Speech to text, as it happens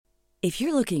If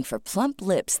you're looking for plump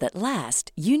lips that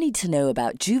last, you need to know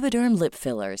about Juvederm lip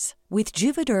fillers. With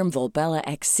Juvederm Volbella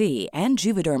XC and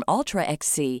Juvederm Ultra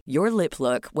XC, your lip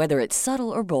look, whether it's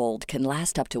subtle or bold, can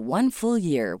last up to 1 full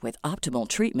year with optimal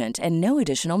treatment and no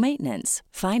additional maintenance.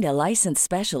 Find a licensed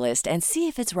specialist and see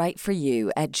if it's right for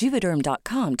you at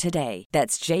Juvederm.com today.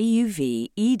 That's JUVEDERM.com.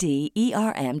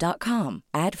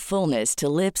 Add fullness to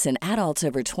lips in adults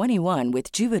over 21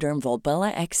 with Juvederm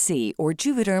Volbella XC or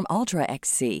Juvederm Ultra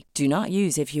XC. Do not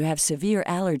use if you have severe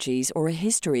allergies or a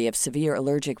history of severe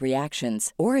allergic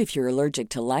reactions, or if you're allergic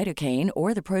to lidocaine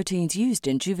or the proteins used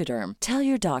in Juvederm. Tell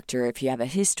your doctor if you have a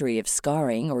history of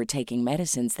scarring or taking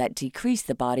medicines that decrease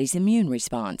the body's immune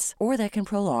response or that can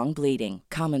prolong bleeding.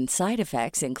 Common side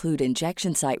effects include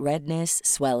injection site redness,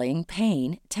 swelling,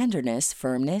 pain, tenderness,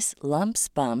 firmness, lumps,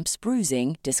 bumps,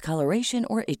 bruising, discoloration,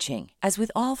 or itching. As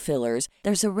with all fillers,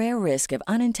 there's a rare risk of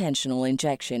unintentional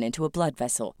injection into a blood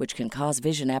vessel, which can cause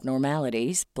vision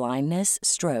abnormalities, blindness,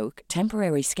 stroke,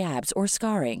 temporary scabs, or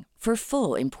scarring. For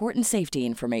full, important safety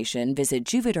information, visit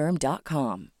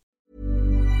Juvederm.com.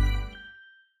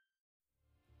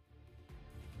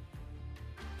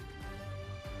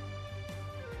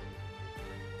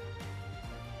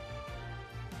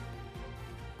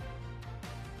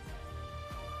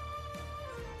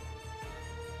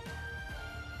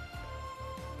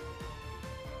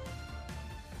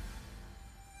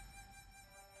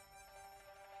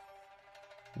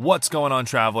 What's going on,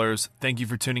 travelers? Thank you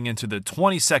for tuning into the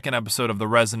 22nd episode of The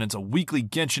Resonance, a weekly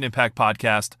Genshin Impact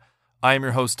podcast. I am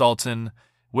your host, Dalton.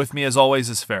 With me, as always,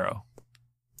 is Pharaoh.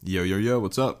 Yo,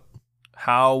 what's up?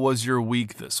 How was your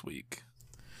week this week?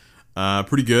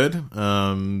 Pretty good.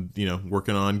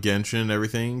 Working on Genshin and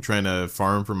everything, trying to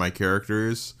farm for my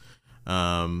characters.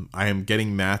 I am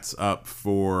getting mats up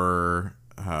for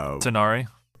Tanari?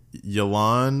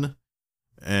 Yelan,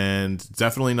 and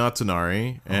definitely not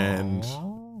Tanari,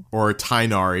 or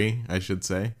Tainari, I should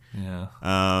say. Yeah.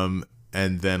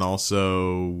 And then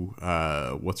also,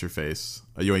 what's her face?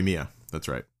 Yoimiya. That's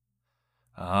right.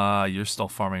 You're still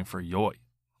farming for Yoi.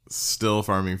 Still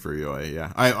farming for Yoi,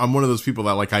 yeah. I'm one of those people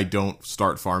that, I don't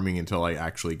start farming until I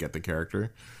actually get the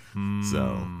character.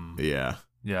 So, yeah.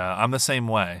 Yeah, I'm the same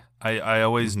way. I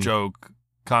always joke,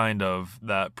 kind of,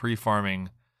 that pre-farming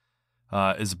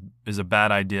is a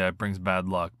bad idea. It brings bad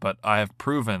luck. But I have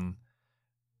proven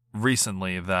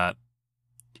recently that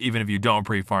even if you don't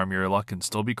pre-farm, your luck can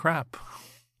still be crap.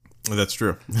 That's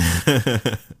true.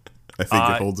 I think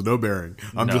it holds no bearing.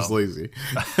 I'm just lazy.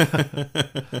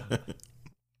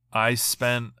 I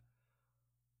spent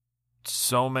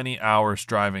so many hours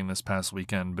driving this past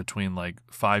weekend between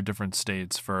 5 different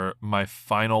states for my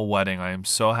final wedding. I am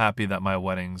so happy that my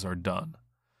weddings are done.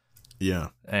 Yeah.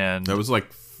 And that was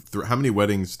how many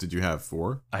weddings did you have?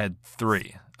 4? I had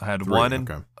 3. I had 3,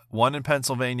 one in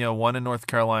Pennsylvania, one in North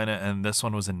Carolina, and this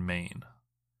one was in Maine.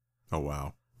 Oh,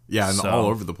 wow. Yeah, and all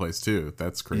over the place, too.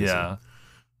 That's crazy. Yeah.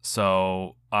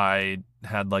 So I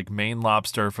had Maine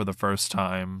lobster for the first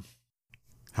time.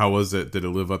 How was it? Did it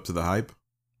live up to the hype?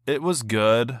 It was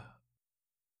good.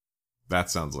 That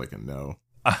sounds like a no.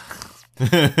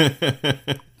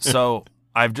 So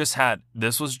I've just had,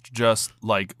 this was just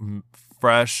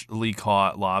freshly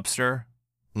caught lobster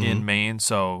in Maine.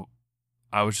 So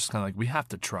I was just kind of we have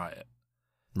to try it.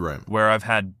 Right. Where I've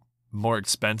had more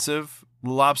expensive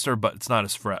lobster, but it's not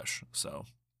as fresh. So.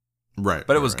 Right.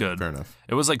 But it was good. Fair enough.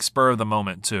 It was spur of the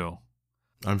moment too.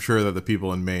 I'm sure that the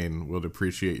people in Maine would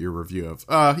appreciate your review of,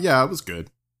 yeah, it was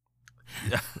good.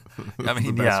 Yeah. I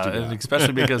mean, yeah, and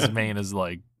especially because Maine is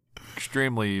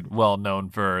extremely well known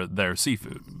for their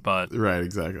seafood. But right,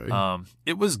 exactly.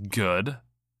 It was good.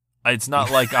 It's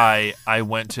not like I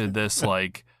went to this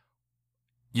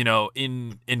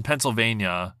in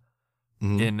Pennsylvania,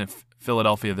 in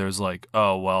Philadelphia, there's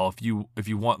if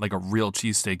you want a real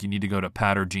cheesesteak, you need to go to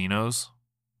Pat or Gino's.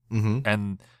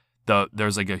 And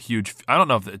there's a huge, I don't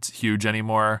know if it's huge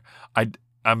anymore.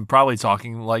 I'm probably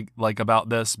talking about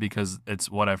this because it's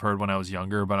what I've heard when I was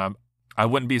younger, but I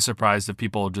wouldn't be surprised if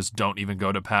people just don't even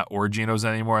go to Pat or Gino's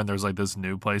anymore, and there's this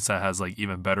new place that has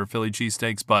even better Philly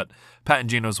cheesesteaks. But Pat and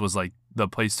Gino's was the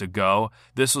place to go.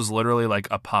 This was literally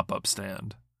a pop-up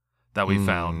stand that we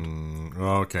found.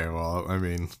 Okay, well, I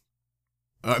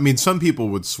mean, some people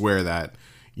would swear that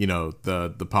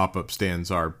the pop-up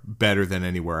stands are better than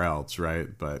anywhere else, right?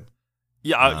 But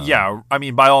yeah. I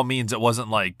mean, by all means, it wasn't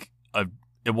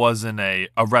a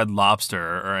Red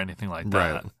Lobster or anything like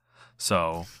that. Right.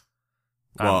 So,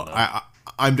 well,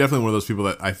 I'm definitely one of those people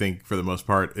that I think for the most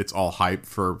part it's all hype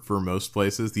for most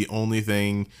places. The only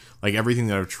thing, like everything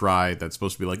that I've tried that's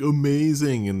supposed to be like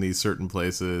amazing in these certain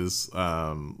places,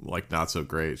 like not so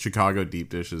great. Chicago deep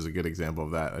dish is a good example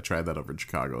of that. I tried that over in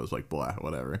Chicago. It was like blah,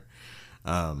 whatever.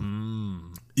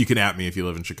 You can at me if you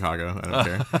live in Chicago. I don't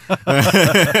care.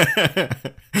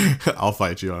 I'll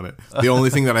fight you on it. The only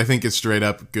thing that I think is straight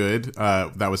up good,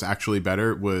 that was actually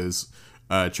better, was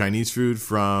Chinese food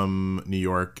from New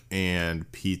York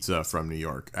and pizza from New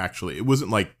York. Actually, it wasn't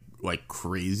like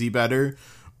crazy better,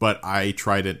 but I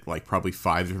tried it like probably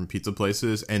 5 different pizza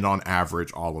places, and on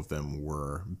average, all of them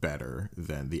were better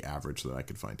than the average that I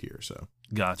could find here. So,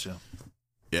 gotcha.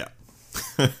 Yeah.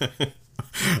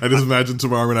 I just imagine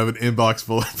tomorrow I'm going to have an inbox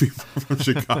full of people from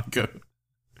Chicago.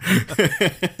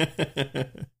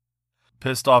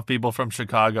 Pissed off people from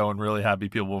Chicago and really happy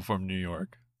people from New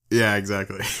York. Yeah,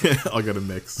 exactly. I'll get a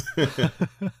mix.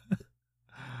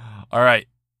 All right.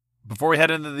 Before we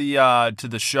head into the to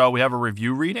the show, we have a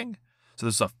review reading. So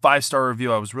this is a 5-star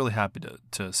review. I was really happy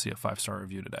to see a 5-star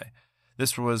review today.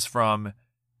 This was from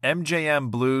MJM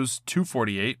Blues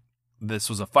 248. This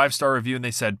was a 5-star review, and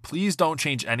they said, "Please don't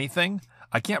change anything."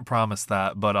 I can't promise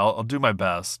that, but I'll do my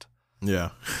best.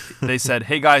 Yeah. They said,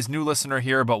 "Hey guys, new listener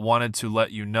here, but wanted to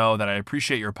let you know that I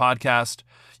appreciate your podcast.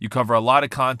 You cover a lot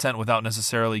of content without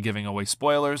necessarily giving away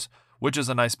spoilers, which is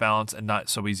a nice balance and not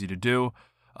so easy to do.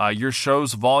 Your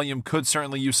show's volume could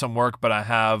certainly use some work, but I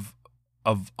have,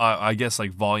 I guess,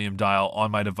 like volume dial on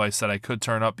my device that I could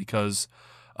turn up because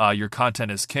your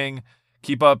content is king.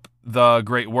 Keep up the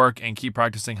great work and keep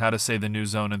practicing how to say the new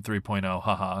zone in 3.0.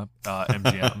 Haha,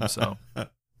 MGM." So,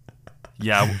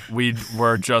 yeah, we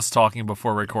were just talking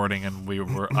before recording, and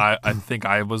I think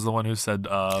I was the one who said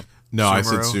no, Sumeru. I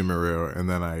said Sumeru, and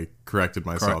then I corrected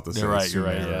myself to say Sumeru. You're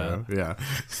right, yeah.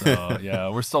 So, yeah,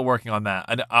 we're still working on that.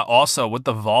 And also, with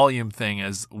the volume thing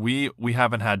is we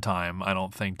haven't had time, I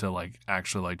don't think, to like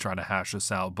actually like try to hash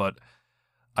this out, but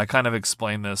I kind of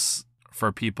explained this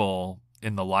for people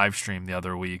in the live stream the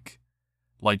other week,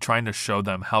 like trying to show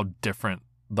them how different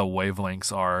the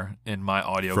wavelengths are in my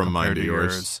audio from compared mine to to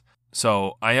yours.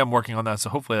 So I am working on that.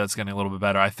 So hopefully that's getting a little bit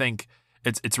better. I think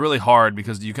it's really hard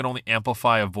because you can only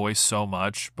amplify a voice so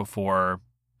much before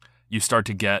you start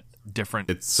to get different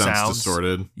It sounds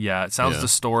distorted. Yeah, it sounds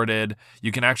distorted.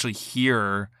 You can actually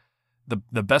hear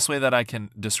the best way that I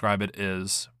can describe it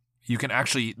is you can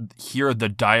actually hear the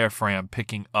diaphragm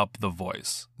picking up the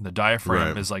voice. The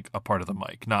diaphragm is like a part of the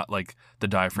mic, not like the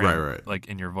diaphragm like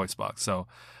in your voice box. So,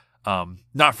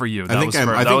 not for you. I think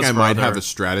I might have a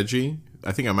strategy.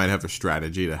 I think I might have a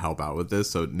strategy to help out with this.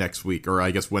 So next week, or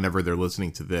I guess whenever they're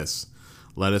listening to this,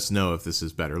 let us know if this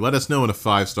is better. Let us know in a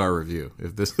 5-star review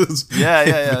if this is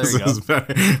this is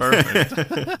better. Perfect.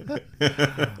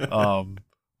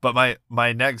 But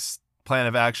my next plan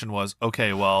of action was,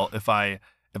 okay, well, if I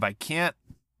can't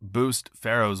boost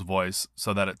Pharaoh's voice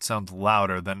so that it sounds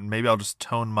louder, then maybe I'll just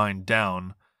tone mine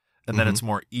down, and then it's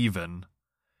more even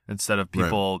instead of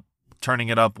people turning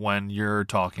it up when you're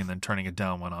talking, then turning it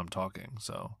down when I'm talking.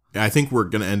 So I think we're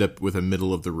going to end up with a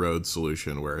middle of the road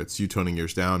solution where it's you toning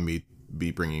yours down, me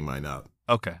bringing mine up.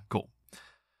 Okay, cool.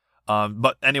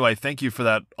 But anyway, thank you for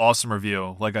that awesome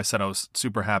review. Like I said, I was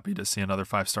super happy to see another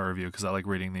 5-star review because I like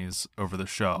reading these over the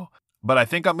show. But I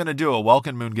think I'm going to do a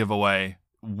Welcome Moon giveaway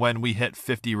when we hit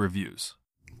 50 reviews.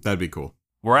 That'd be cool.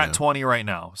 We're at 20 right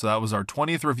now. So that was our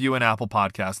 20th review in Apple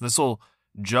Podcasts. And this will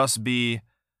just be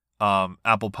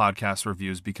Apple Podcast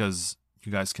reviews because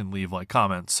you guys can leave like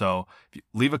comments. So if you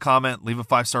leave a comment, leave a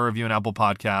 5-star review in Apple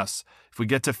Podcasts. If we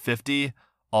get to 50,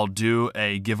 I'll do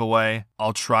a giveaway.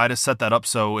 I'll try to set that up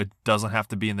so it doesn't have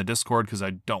to be in the Discord because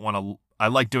I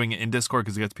like doing it in Discord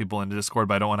because it gets people into Discord,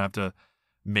 but I don't want to have to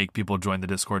make people join the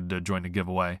Discord to join the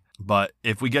giveaway. But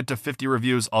if we get to 50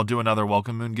 reviews, I'll do another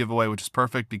Welcome Moon giveaway, which is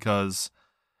perfect because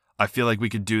I feel like we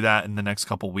could do that in the next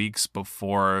couple weeks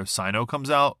before Sino comes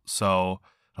out. So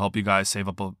I'll help you guys save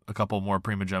up a couple more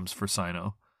Prima Gems for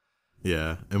Sino.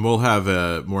 Yeah, and we'll have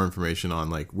more information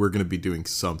on, like, we're going to be doing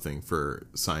something for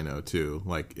Sino too,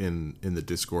 like in the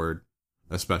Discord,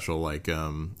 a special like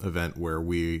event where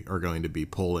we are going to be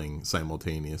polling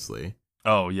simultaneously.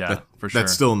 Oh, yeah, for sure.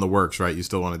 That's still in the works, right? You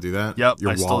still want to do that? Yep,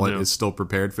 Your I wallet still do. is still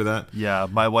prepared for that? Yeah,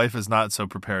 my wife is not so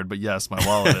prepared, but yes, my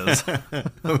wallet is.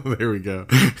 There we go.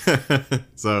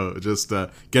 So just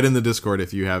get in the Discord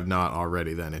if you have not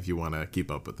already then, if you want to keep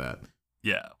up with that.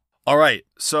 Yeah. All right,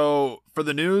 so for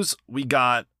the news, we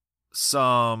got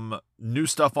some new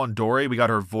stuff on Dory. We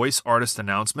got her voice artist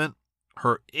announcement.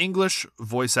 Her English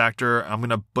voice actor, I'm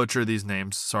going to butcher these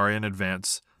names, sorry in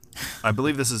advance. I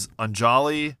believe this is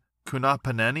Anjali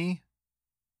Kunapaneni.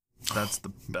 That's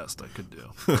the best I could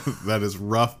do. That is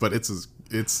rough, but it's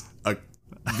a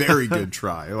very good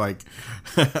try. Like,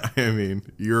 I mean,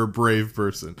 you're a brave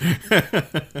person.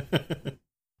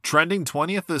 Trending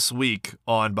 20th this week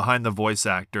on Behind the Voice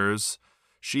Actors,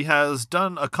 she has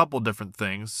done a couple different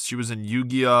things. She was in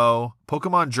Yu-Gi-Oh!,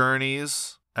 Pokemon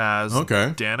Journeys as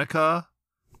Danica,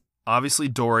 obviously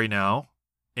Dory now,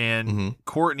 and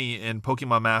Courtney in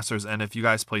Pokemon Masters. And if you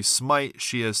guys play Smite,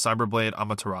 she is Cyberblade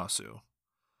Amaterasu.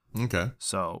 Okay.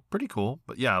 So pretty cool.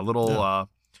 But yeah, a little,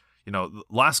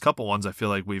 last couple ones I feel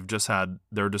like we've just had,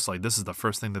 they're just like, this is the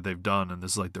first thing that they've done and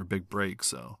this is like their big break.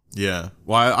 So yeah.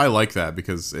 Well, I like that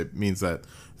because it means that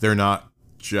they're not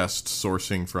just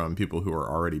sourcing from people who are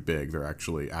already big. They're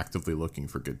actually actively looking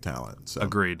for good talent. So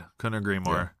agreed. Couldn't agree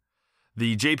more. Yeah.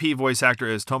 The JP voice actor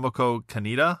is Tomoko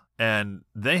Kaneda, and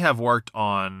they have worked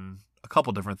on a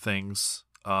couple different things.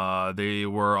 They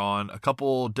were on a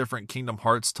couple different Kingdom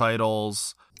Hearts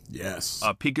titles. Yes.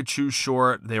 A Pikachu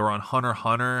short. They were on Hunter x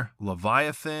Hunter,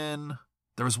 Leviathan.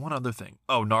 There was one other thing.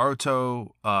 Oh,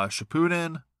 Naruto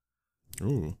Shippuden.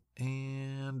 Ooh.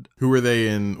 And who were they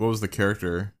in? What was the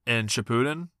character? In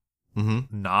Shippuden?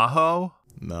 Mm-hmm. Naho.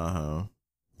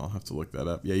 I'll have to look that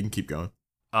up. Yeah, you can keep going.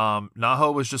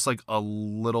 Naho was just like a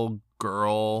little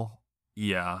girl.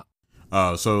 Yeah.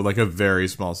 Oh, so like a very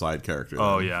small side character.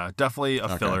 Oh, yeah. Definitely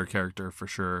a filler character for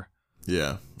sure.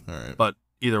 Yeah. All right. But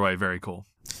either way, very cool.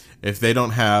 If they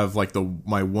don't have like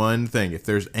my one thing, if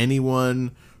there's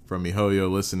anyone from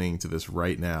MiHoYo listening to this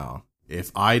right now,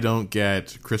 if I don't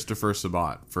get Christopher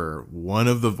Sabat for one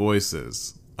of the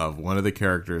voices of one of the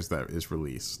characters that is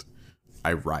released,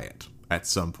 I riot at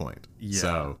some point. Yeah.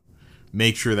 So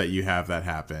make sure that you have that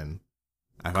happen.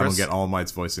 If I don't get All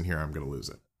Might's voice in here, I'm going to lose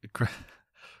it.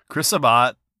 Chris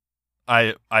Sabat,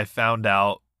 I found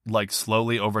out like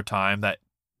slowly over time that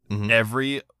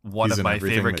every one of my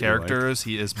favorite characters,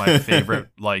 he is my favorite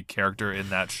like character in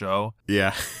that show.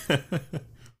 Yeah.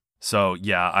 So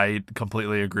yeah, I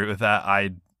completely agree with that.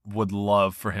 I would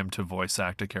love for him to voice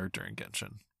act a character in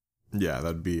Genshin. Yeah,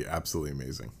 that'd be absolutely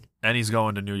amazing. And he's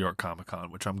going to New York Comic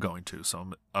Con, which I'm going to.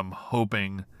 So I'm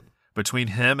hoping between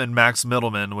him and Max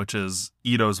Middleman, which is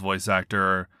Ito's voice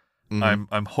actor,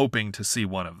 I'm hoping to see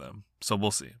one of them. So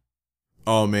we'll see.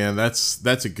 Oh man,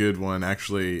 that's a good one.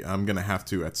 Actually, I'm gonna have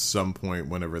to at some point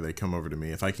whenever they come over to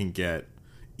me. If I can get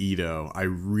Ito, I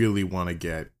really want to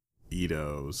get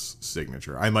Ito's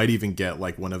signature. I might even get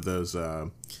like one of those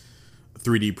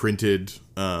 3D printed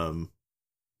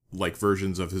like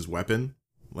versions of his weapon,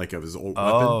 like of his old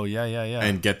weapon. Oh yeah,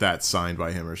 and get that signed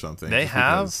by him or something. They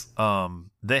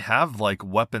have like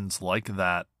weapons like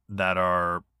that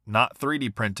are not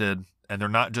 3D printed. And they're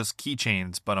not just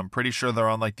keychains, but I'm pretty sure they're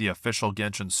on like the official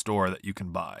Genshin store that you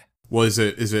can buy. Well, is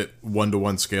it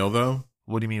 1-to-1 scale though?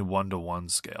 What do you mean 1-to-1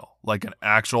 scale? Like an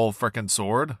actual freaking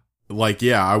sword? Like,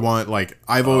 yeah, I want like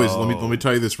I've always let me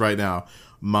tell you this right now.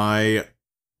 My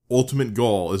ultimate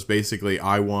goal is basically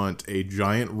I want a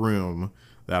giant room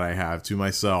that I have to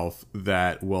myself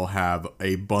that will have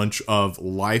a bunch of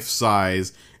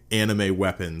life-size anime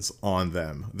weapons on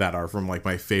them that are from like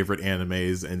my favorite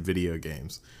animes and video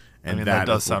games. And that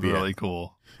does sound really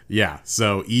cool. Yeah,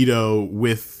 so Ito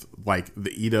with like the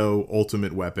Ito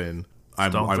ultimate weapon, I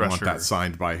want that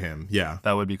signed by him. Yeah,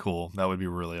 that would be cool. That would be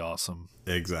really awesome.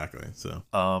 Exactly. So,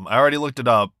 I already looked it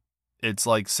up. It's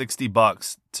like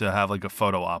 $60 to have like a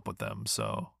photo op with them.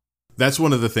 So that's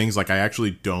one of the things. Like I actually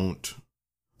don't.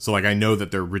 So like I know that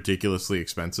they're ridiculously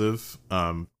expensive.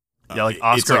 Yeah, like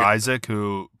Oscar Isaac,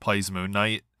 who plays Moon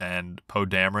Knight, and Poe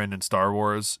Dameron in Star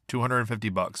Wars,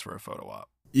 $250 for a photo op.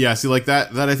 Yeah, see, like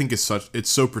that I think is it's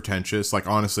so pretentious. Like,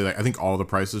 honestly, like I think all the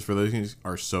prices for those things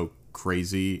are so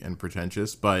crazy and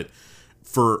pretentious. But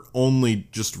for only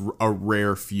just a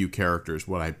rare few characters,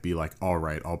 would I be like, all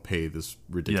right, I'll pay this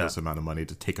ridiculous amount of money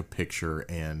to take a picture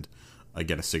and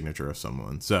get a signature of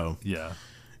someone. So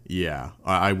yeah,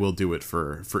 I will do it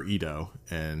for Ito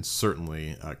and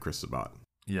certainly Chris Sabat.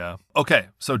 Yeah. Okay,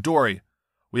 so Dory.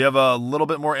 We have a little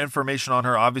bit more information on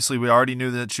her. Obviously, we already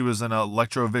knew that she was an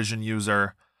Electrovision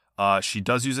user. She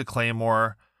does use a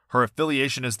Claymore. Her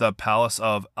affiliation is the Palace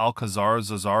of Alcazar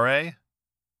Zazare.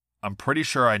 I'm pretty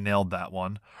sure I nailed that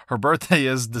one. Her birthday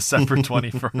is December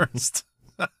 21st.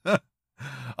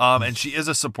 And she is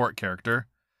a support character.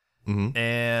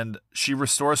 And she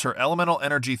restores her elemental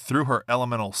energy through her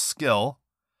elemental skill.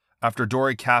 After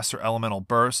Dory casts her elemental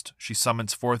burst, she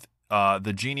summons forth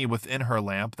the genie within her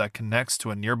lamp that connects to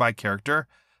a nearby character,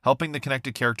 helping the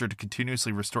connected character to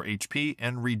continuously restore HP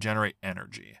and regenerate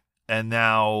energy. And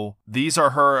now these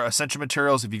are her ascension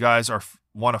materials. If you guys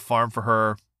want to farm for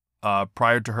her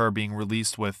prior to her being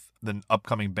released with the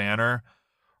upcoming banner,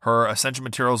 Her ascension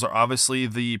materials are obviously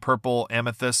the purple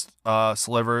amethyst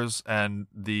slivers and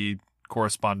the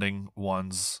corresponding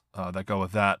ones that go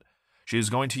with that. She is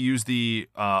going to use the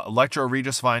Electro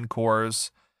Regis Vine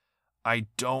cores. I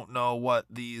don't know what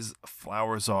these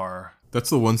flowers are. That's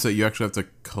the ones that you actually have to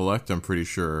collect, I'm pretty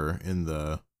sure, in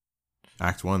the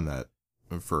Act 1 that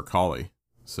for Kali.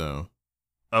 So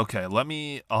okay,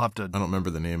 I'll have to... I don't remember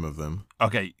the name of them.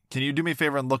 Okay, can you do me a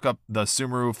favor and look up the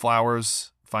Sumeru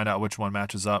flowers, find out which one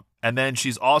matches up? And then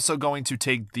she's also going to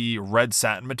take the red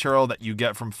satin material that you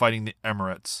get from fighting the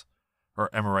Emirates. Or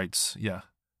Emirates, yeah.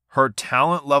 Her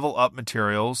talent level up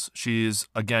materials, she's,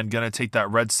 again, going to take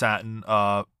that red satin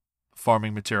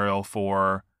farming material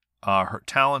for her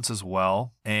talents as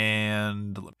well.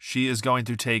 And she is going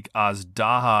to take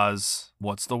Azdaha's,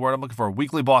 what's the word I'm looking for?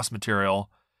 Weekly boss material.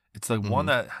 It's the one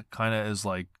that kind of is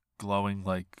like glowing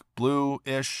like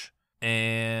blue-ish.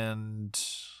 And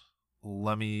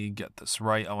let me get this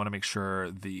right. I want to make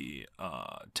sure the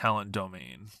talent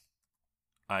domain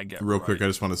I get real right. quick. I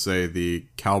just want to say the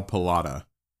Calpelata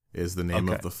is the name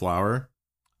of the flower.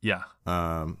 Yeah.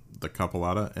 The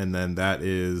Calpelata, and then that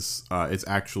is it's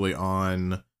actually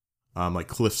on like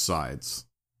cliff sides.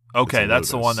 Okay, that's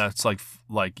the one that's like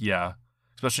yeah,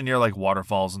 especially near like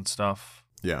waterfalls and stuff.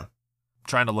 Yeah. I'm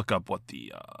trying to look up what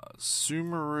the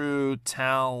Sumeru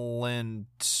talent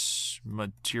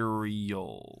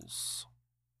materials.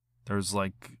 There's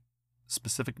like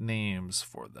specific names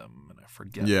for them, and I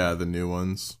forget. Yeah, the new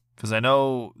ones. Because I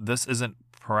know this isn't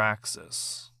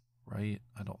Praxis, right?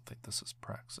 I don't think this is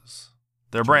Praxis.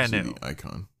 They're brand new. The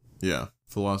icon. Yeah.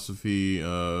 Philosophy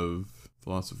of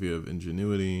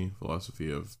ingenuity,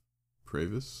 philosophy of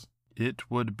Pravis.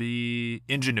 It would be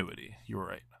ingenuity. You were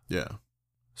right. Yeah.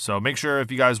 So make sure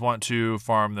if you guys want to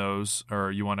farm those,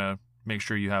 or you want to make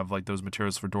sure you have like those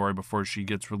materials for Dory before she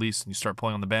gets released and you start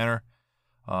pulling on the banner.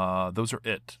 Those are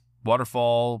it.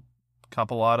 Waterfall,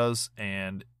 Capolatas,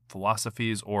 and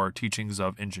philosophies or teachings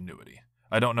of ingenuity.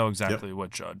 I don't know exactly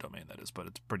which domain that is, but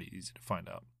it's pretty easy to find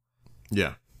out.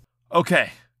 Yeah.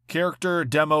 Okay. Character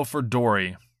demo for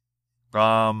Dory.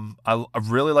 I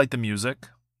really like the music.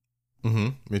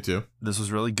 Me too. This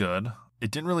was really good. It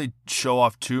didn't really show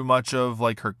off too much of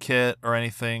like her kit or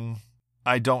anything.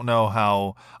 I don't know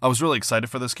how... I was really excited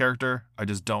for this character. I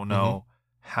just don't know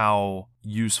how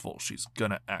useful she's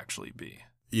gonna actually be.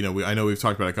 You know, I know we've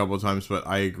talked about it a couple of times, but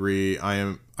I agree.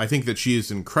 I think that she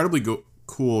is an incredibly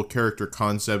cool character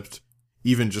concept,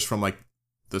 even just from like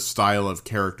the style of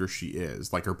character she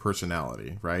is, like her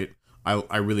personality, right?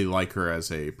 I really like her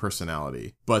as a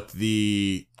personality, but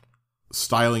the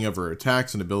styling of her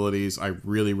attacks and abilities, I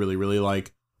really, really, really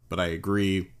like. But I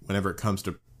agree, whenever it comes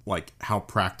to like how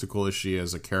practical is she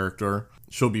as a character,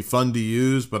 she'll be fun to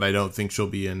use, but I don't think she'll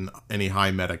be in any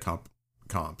high meta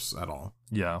comps at all.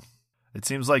 Yeah. It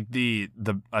seems like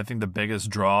I think the biggest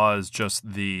draw is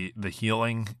just the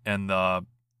healing and the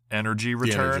energy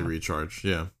return. The energy recharge,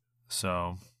 yeah.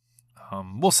 So,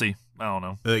 we'll see. I don't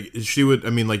know. Like she would, I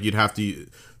mean, like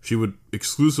she would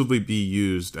exclusively be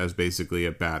used as basically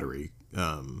a battery,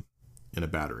 in a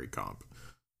battery comp.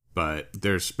 But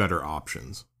there's better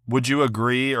options. Would you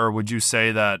agree, or would you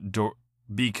say that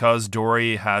because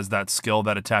Dory has that skill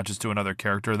that attaches to another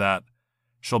character, that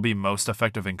she'll be most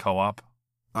effective in co-op?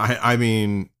 I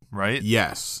mean, right?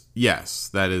 Yes,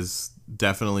 that is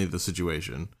definitely the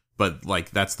situation. But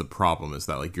like that's the problem, is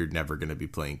that like you're never going to be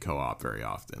playing co-op very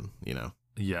often, you know?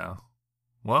 Yeah.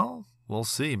 Well, we'll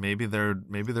see. Maybe they're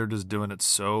just doing it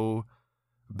so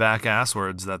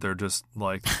back-asswards that they're just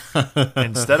like,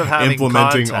 instead of having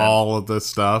implementing content, all of the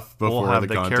stuff before we'll the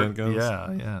content goes.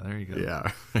 Yeah, there you go.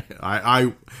 Yeah.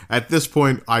 I at this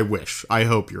point, I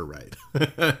hope you're right.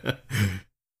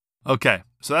 Okay,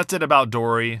 so that's it about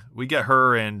Dory. We get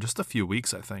her in just a few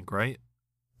weeks, I think, right?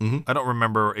 I don't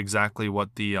remember exactly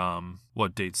what the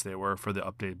what dates they were for the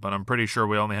update, but I'm pretty sure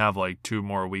we only have like 2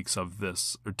 more weeks of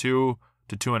this, or 2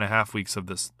 to 2.5 weeks of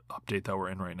this update that we're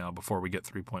in right now before we get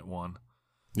 3.1.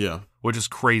 Yeah. Which is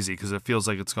crazy because it feels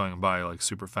like it's going by like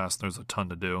super fast and there's a ton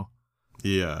to do.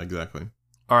 Yeah, exactly.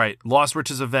 All right, Lost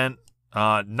Riches event.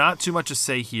 Not too much to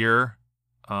say here.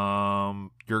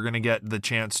 You're going to get the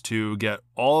chance to get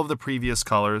all of the previous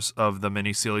colors of the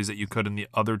mini sealies that you could in the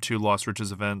other 2 Lost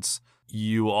Riches events.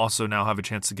 You also now have a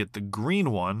chance to get the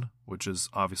green one, which is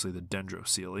obviously the Dendro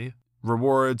Sealy.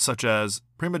 Rewards such as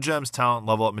Prima Gems, Talent,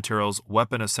 Level Up Materials,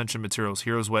 Weapon Ascension Materials,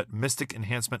 Hero's Wet, Mystic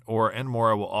Enhancement Ore, and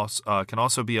more can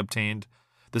also be obtained.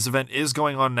 This event is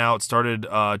going on now. It started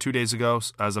 2 days ago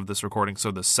as of this recording,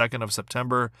 so the 2nd of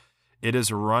September. It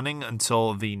is running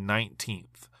until the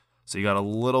 19th. So you got a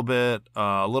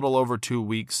little over 2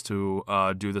 weeks to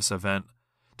do this event.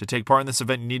 To take part in this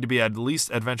event, you need to be at least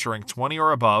adventure rank 20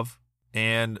 or above.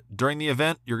 And during the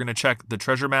event, you're going to check the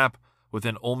treasure map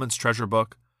within Ullman's treasure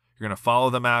book. You're going to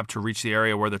follow the map to reach the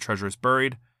area where the treasure is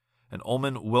buried. And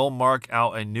Ullman will mark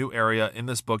out a new area in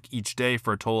this book each day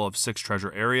for a total of 6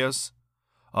 treasure areas.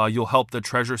 You'll help the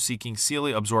treasure-seeking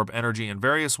Seelie absorb energy in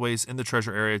various ways in the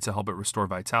treasure area to help it restore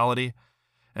vitality.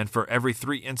 And for every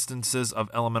 3 instances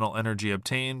of elemental energy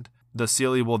obtained, the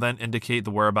Seelie will then indicate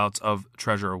the whereabouts of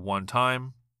treasure 1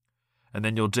 time. And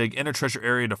then you'll dig in a treasure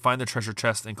area to find the treasure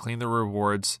chest and claim the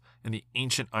rewards in the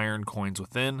ancient iron coins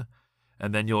within.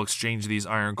 And then you'll exchange these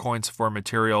iron coins for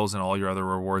materials and all your other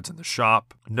rewards in the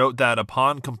shop. Note that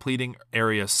upon completing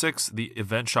Area 6, the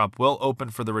event shop will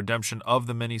open for the redemption of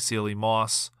the mini Seelie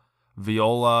Moss,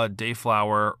 Viola,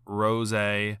 Dayflower, Rose,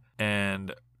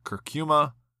 and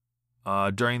Curcuma.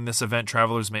 During this event,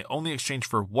 travelers may only exchange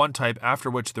for 1 type,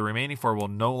 after which the remaining 4 will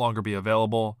no longer be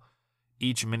available.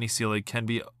 Each mini Seelie can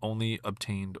be only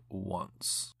obtained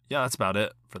once. Yeah, that's about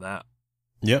it for that.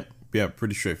 Yep. Yeah,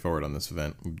 pretty straightforward on this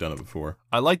event. We've done it before.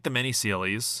 I like the mini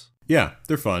Seelies. Yeah,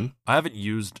 they're fun. I haven't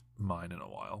used mine in a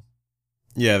while.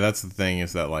 Yeah, that's the thing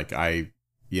is that, like, I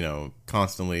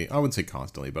constantly, I wouldn't say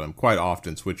constantly, but I'm quite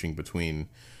often switching between,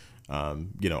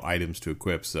 items to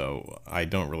equip, so I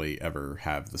don't really ever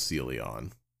have the Seelie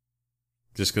on.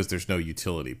 Just because there's no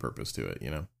utility purpose to it,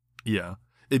 Yeah.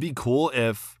 It'd be cool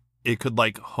if it could,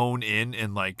 like, hone in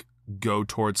and, like, go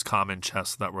towards common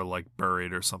chests that were, like,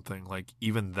 buried or something. Like,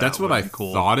 even that's what I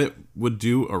cool. thought it would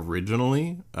do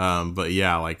originally. But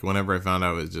yeah, like, whenever I found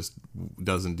out it just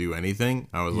doesn't do anything,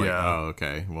 I was like, oh,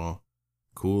 okay, well,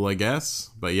 cool, I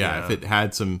guess. But yeah, if it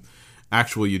had some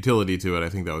actual utility to it, I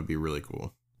think that would be really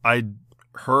cool. I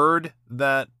heard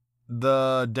that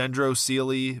the Dendro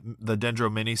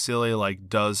mini Seelie, like,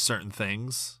 does certain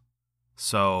things.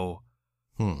 So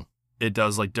it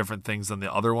does, like, different things than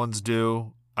the other ones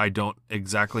do. I don't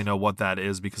exactly know what that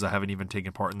is because I haven't even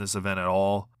taken part in this event at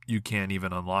all. You can't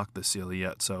even unlock the Seelie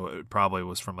yet, so it probably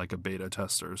was from, like, a beta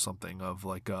tester or something of,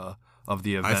 like, of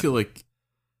the event. I feel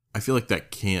like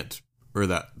that can't, or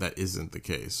that isn't the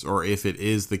case. Or if it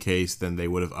is the case, then they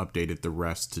would have updated the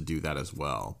rest to do that as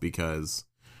well. Because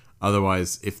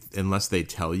otherwise, unless they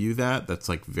tell you that, that's,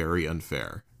 like, very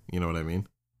unfair. You know what I mean?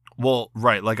 Well,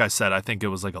 right. Like I said, I think it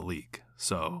was like a leak.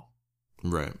 So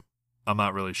right. I'm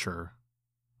not really sure.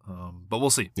 But we'll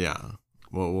see. Yeah.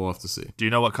 Well, we'll have to see. Do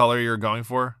you know what color you're going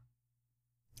for?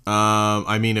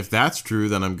 I mean, if that's true,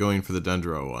 then I'm going for the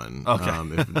Dendro one.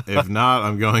 Okay. If not,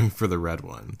 I'm going for the red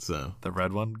one. So the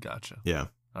red one? Gotcha. Yeah.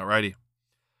 Alrighty.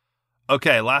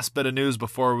 Okay, last bit of news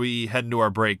before we head into our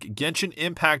break. Genshin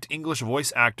Impact English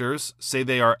voice actors say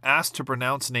they are asked to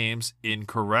pronounce names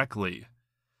incorrectly.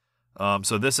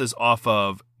 So this is off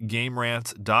of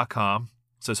GameRant.com.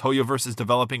 It says Hoyoverse is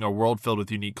developing a world filled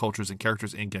with unique cultures and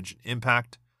characters in Genshin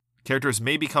Impact. Characters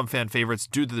may become fan favorites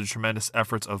due to the tremendous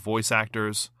efforts of voice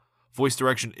actors. Voice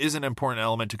direction is an important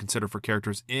element to consider for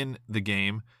characters in the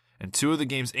game, and 2 of the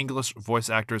game's English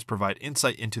voice actors provide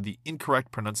insight into the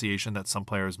incorrect pronunciation that some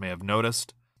players may have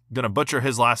noticed. I'm going to butcher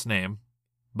his last name,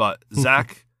 but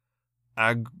Zach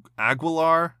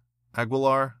Aguilar,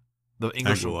 the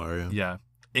English,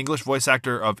 English voice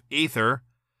actor of Aether,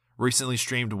 recently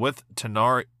streamed with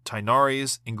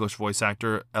Tighnari's English voice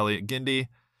actor, Elliot Gindi,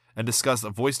 and discussed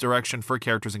voice direction for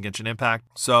characters in Genshin Impact.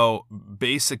 So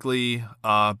basically,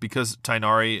 because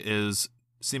Tighnari is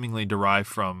seemingly derived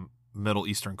from Middle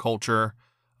Eastern culture,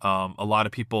 a lot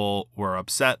of people were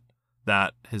upset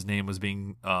that his name was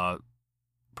being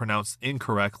pronounced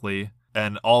incorrectly.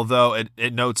 And although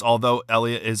it notes, although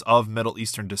Elliot is of Middle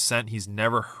Eastern descent, he's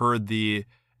never heard the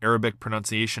Arabic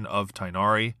pronunciation of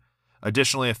Tighnari.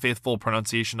 Additionally, a faithful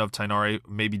pronunciation of Tighnari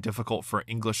may be difficult for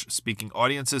English-speaking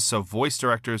audiences, so voice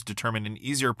directors determine an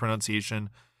easier pronunciation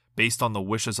based on the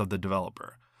wishes of the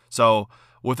developer. So,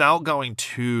 without going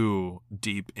too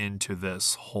deep into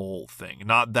this whole thing,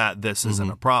 not that this isn't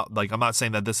a problem. Like, I'm not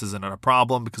saying that this isn't a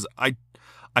problem, because I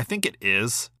think it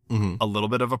is a little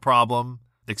bit of a problem,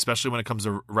 especially when it comes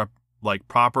to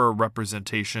proper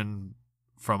representation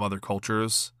from other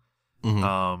cultures.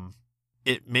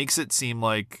 It makes it seem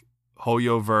like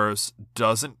Hoyoverse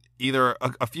doesn't either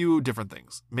a few different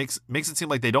things. Makes it seem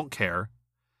like they don't care.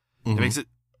 It makes it,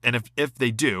 and if they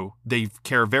do, they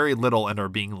care very little and are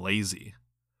being lazy.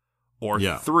 Or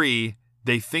 3,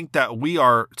 they think that we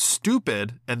are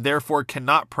stupid and therefore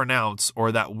cannot pronounce,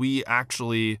 or that we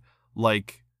actually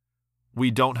we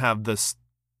don't have the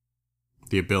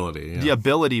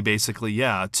ability basically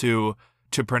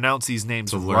to pronounce these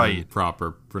names right.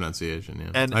 Proper pronunciation,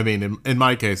 yeah. And I mean, in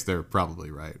my case, they're probably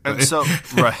right. And so,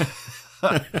 right.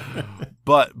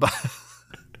 but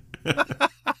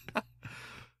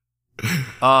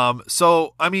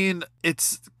So I mean,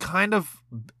 it's kind of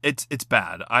it's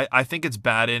bad. I think it's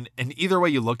bad, and either way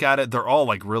you look at it, they're all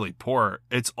like really poor.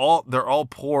 They're all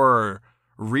poor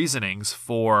reasonings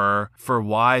for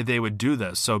why they would do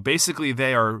this. So basically,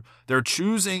 they're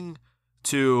choosing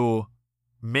to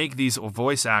make these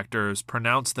voice actors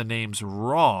pronounce the names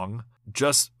wrong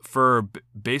just for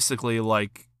basically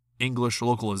like English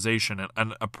localization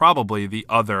and probably the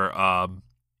other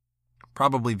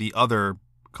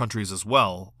countries as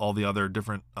well, all the other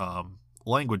different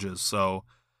languages. So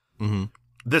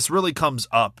this really comes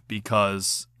up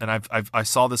because, and I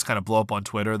saw this kind of blow up on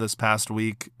Twitter this past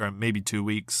week or maybe 2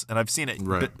 weeks, and I've seen it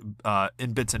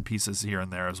in bits and pieces here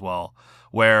and there as well,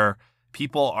 where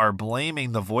people are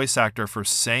blaming the voice actor for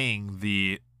saying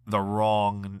the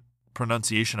wrong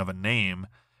pronunciation of a name,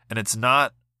 and it's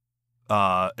not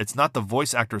the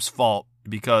voice actor's fault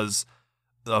because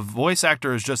the voice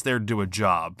actor is just there to do a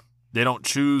job. They don't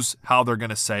choose how they're going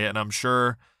to say it, and I'm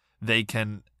sure they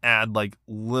can add like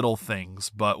little things,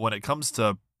 but when it comes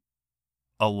to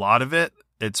a lot of it,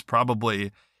 it's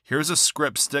probably here's a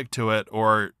script, stick to it,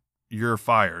 or you're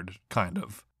fired, kind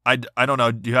of. I don't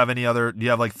know. Do you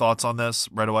have like thoughts on this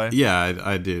right away? Yeah,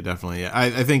 I do, definitely.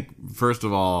 I think, first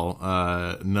of all,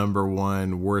 number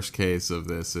one worst case of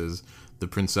this is the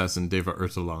Princess and Deva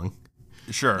Ursulong.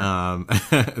 Sure.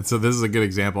 So this is a good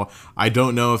example. I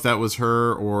don't know if that was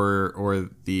her or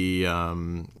the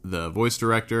voice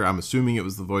director. I'm assuming it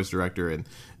was the voice director, and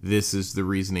this is the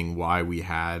reasoning why we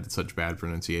had such bad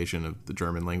pronunciation of the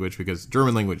German language, because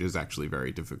German language is actually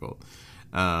very difficult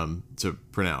to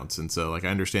pronounce, and so like I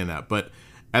understand that, but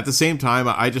at the same time,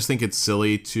 I just think it's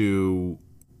silly to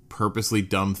purposely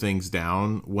dumb things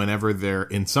down whenever they're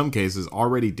in some cases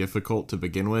already difficult to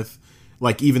begin with.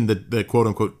 Like even the quote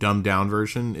unquote dumbed down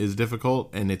version is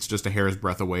difficult, and it's just a hair's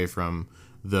breadth away from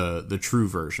the true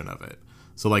version of it.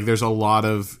 So like there's a lot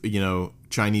of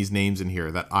Chinese names in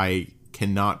here that I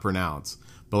cannot pronounce,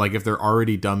 but like if they're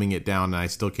already dumbing it down and I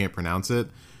still can't pronounce it,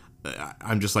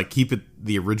 I'm just like, keep it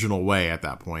the original way at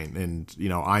that point. And,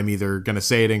 I'm either going to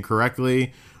say it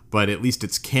incorrectly, but at least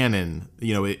it's canon.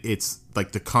 It's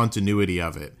like the continuity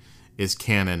of it is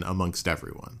canon amongst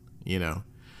everyone,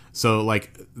 So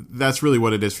like, that's really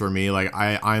what it is for me. Like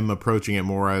I'm approaching it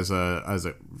more as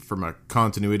from a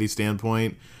continuity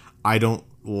standpoint. I don't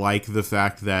like the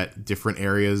fact that different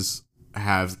areas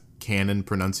have canon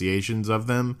pronunciations of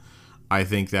them. I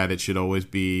think that it should always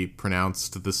be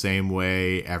pronounced the same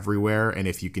way everywhere. And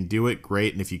if you can do it,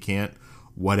 great. And if you can't,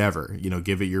 whatever,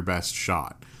 give it your best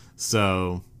shot.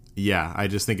 So, yeah, I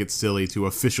just think it's silly to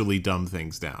officially dumb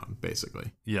things down,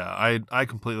 basically. Yeah, I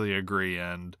completely agree.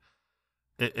 And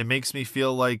it makes me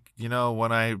feel like,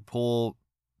 when I pull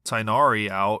Tainari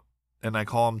out and I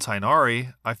call him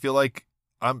Tainari, I feel like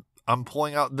I'm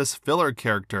pulling out this filler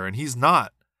character, and he's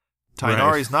not.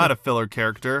 Tainari's not a filler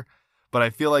character. But I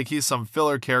feel like he's some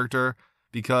filler character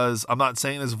because I'm not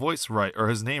saying his voice right or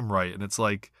his name right. And it's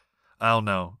like, I don't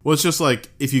know. Well, it's just like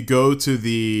if you go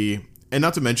to and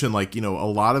not to mention like, a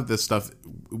lot of this stuff,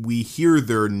 we hear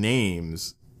their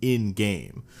names in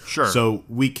game. Sure. So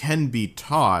we can be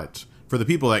taught, for the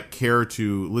people that care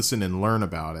to listen and learn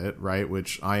about it, right?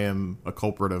 Which I am a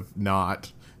culprit of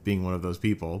not being one of those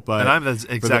people. But and I'm the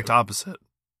exact opposite.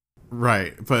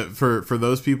 Right. But for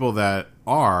those people that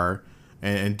are,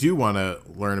 and do want to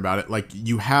learn about it, like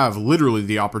you have literally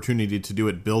the opportunity to do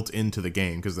it built into the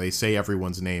game because they say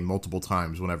everyone's name multiple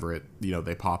times whenever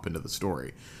they pop into the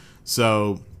story.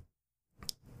 So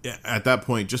at that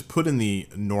point, just put in the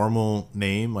normal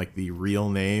name, like the real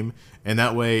name, and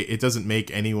that way it doesn't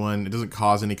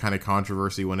cause any kind of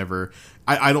controversy whenever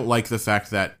I don't like the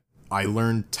fact that I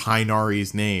learned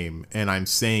Tainari's name and I'm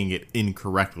saying it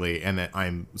incorrectly and that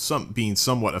I'm being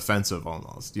somewhat offensive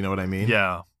almost. You know what I mean?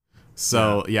 Yeah.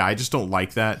 So, yeah, I just don't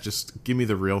like that. Just give me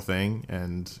the real thing,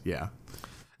 and yeah.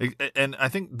 And I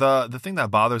think the thing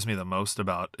that bothers me the most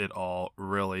about it all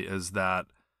really is that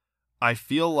I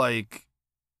feel like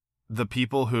the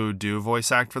people who do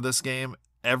voice act for this game,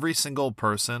 every single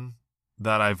person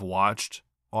that I've watched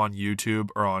on YouTube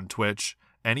or on Twitch,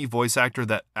 any voice actor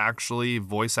that actually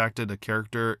voice acted a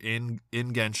character in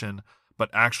Genshin,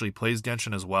 but actually plays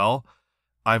Genshin as well,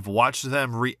 I've watched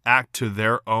them react to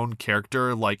their own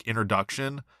character, like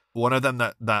introduction. One of them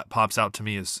that pops out to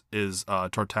me is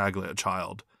Tartaglia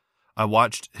Child. I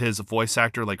watched his voice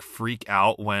actor like freak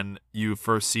out when you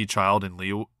first see Child in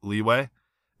Leeway,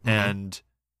 and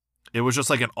it was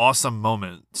just like an awesome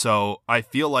moment. So I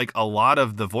feel like a lot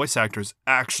of the voice actors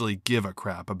actually give a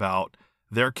crap about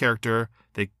their character.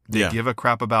 They give a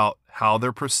crap about how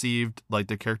they're perceived, like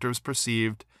the character is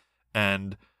perceived,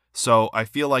 and So I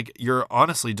feel like you're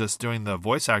honestly just doing the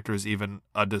voice actors even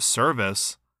a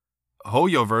disservice.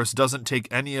 Hoyoverse doesn't take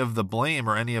any of the blame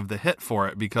or any of the hit for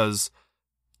it because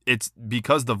it's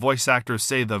because the voice actors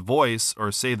say the voice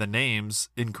or say the names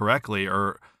incorrectly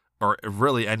or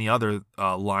really any other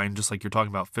line, just like you're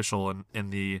talking about Fischl in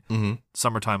the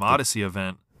Summertime Odyssey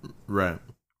event. Right.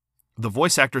 The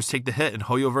voice actors take the hit, and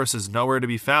Hoyoverse is nowhere to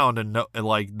be found, and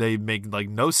they make like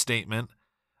no statement.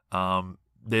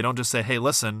 They don't just say, "Hey,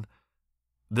 listen,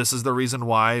 this is the reason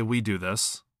why we do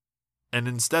this," and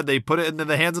instead they put it into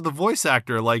the hands of the voice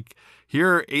actor. Like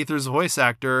here, Aether's voice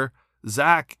actor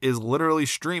Zach is literally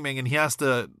streaming, and he has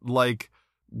to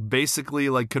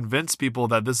basically convince people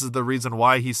that this is the reason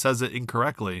why he says it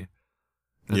incorrectly.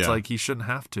 It's like he shouldn't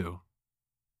have to.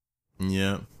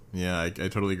 Yeah. Yeah, I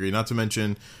totally agree. Not to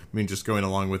mention, I mean, just going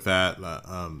along with that,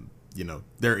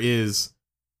 there is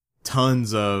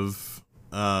tons of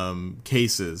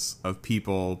cases of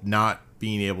people not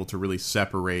being able to really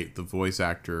separate the voice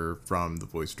actor from the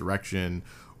voice direction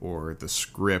or the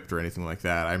script or anything like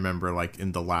that. I remember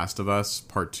in The Last of Us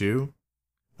Part 2,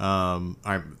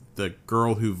 the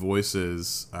girl who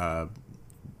voices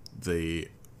the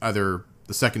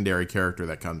secondary character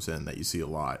that comes in that you see a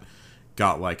lot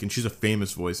got and she's a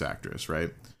famous voice actress,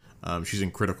 right? She's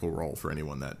in Critical Role for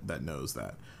anyone that knows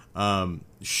that.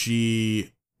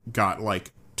 She got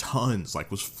tons,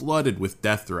 was flooded with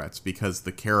death threats because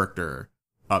the character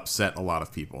upset a lot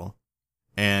of people.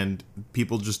 And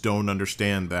people just don't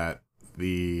understand that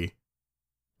the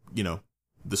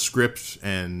script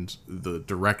and the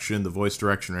direction, the voice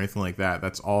direction or anything like that,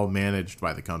 that's all managed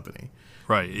by the company.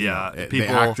 Right, yeah. The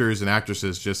actors and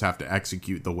actresses just have to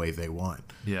execute the way they want.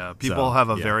 Yeah, people have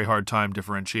a very hard time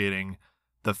differentiating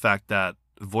the fact that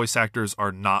voice actors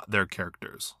are not their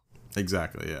characters.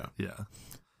 Exactly, yeah. Yeah.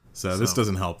 So this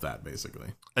doesn't help that, basically.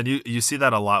 And you see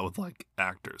that a lot with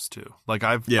actors too.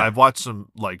 I've watched some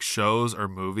shows or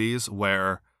movies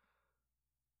where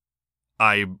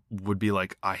I would be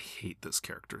I hate this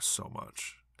character so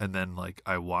much. And then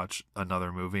I watch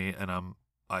another movie and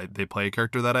they play a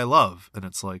character that I love, and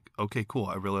it's okay, cool,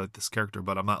 I really like this character,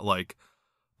 but I'm not oh,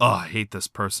 I hate this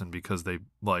person because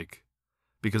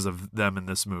because of them in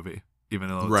this movie, even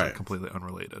though it's completely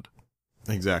unrelated.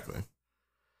 Exactly.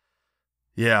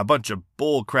 Yeah, a bunch of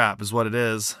bull crap is what it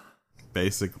is.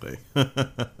 Basically.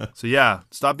 So yeah,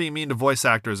 stop being mean to voice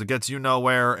actors. It gets you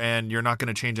nowhere, and you're not going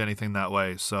to change anything that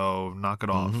way, so knock it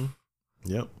off.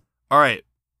 Yep. All right,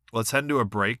 let's head into a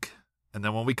break. And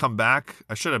then when we come back,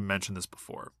 I should have mentioned this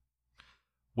before.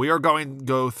 We are going to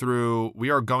go through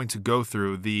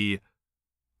the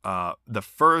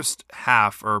first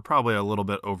half, or probably a little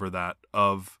bit over that,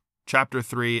 of Chapter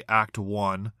 3, Act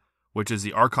 1, which is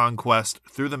the Archon quest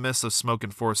Through the Mists of Smoke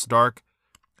and Forest Dark.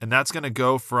 And that's going to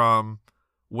go from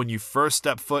when you first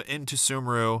step foot into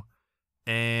Sumeru,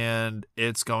 and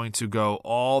it's going to go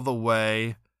all the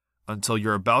way until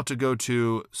you're about to go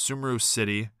to Sumeru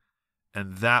City.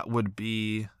 And that would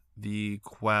be the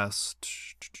quest,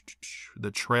 the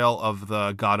Trail of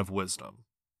the God of Wisdom.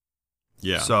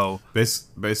 Yeah. So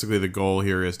basically the goal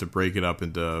here is to break it up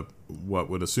into what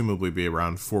would assumably be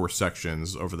around 4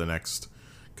 sections over the next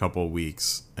couple of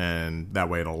weeks. And that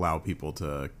way it'll allow people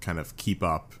to kind of keep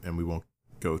up, and we won't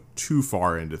go too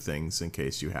far into things in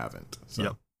case you haven't.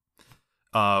 So.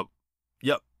 Yep.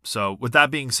 Yep. So with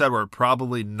that being said, we're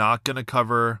probably not going to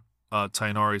cover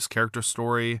Tainari's character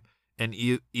story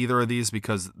in either of these,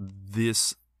 because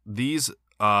these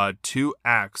 2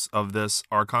 acts of this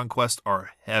Archon quest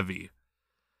are heavy.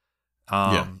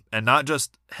 And not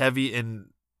just heavy in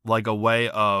a way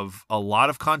of a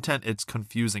lot of content, it's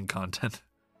confusing content.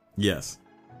 Yes.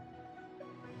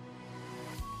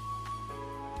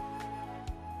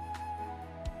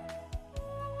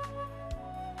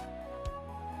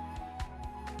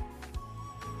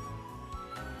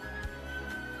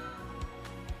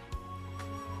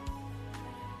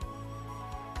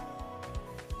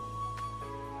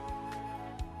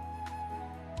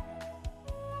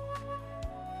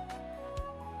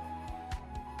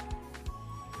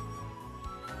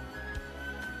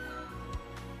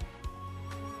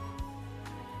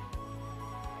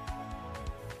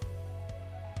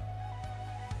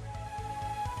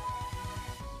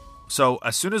 So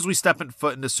as soon as we step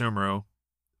foot into Sumeru,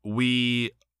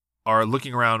 we are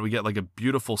looking around. We get a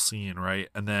beautiful scene, right?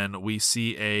 And then we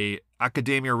see a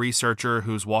academia researcher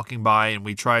who's walking by, and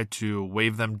we try to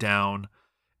wave them down,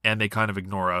 and they kind of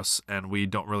ignore us, and we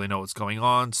don't really know what's going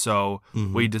on. So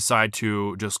we decide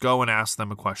to just go and ask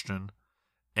them a question.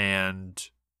 And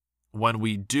when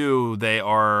we do, they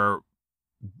are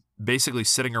basically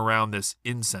sitting around this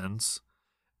incense,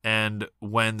 And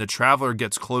when the traveler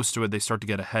gets close to it, they start to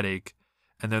get a headache.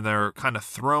 And then they're kind of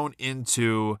thrown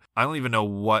into, I don't even know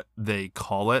what they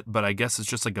call it, but I guess it's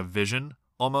just like a vision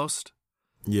almost.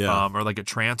 Yeah. Or like a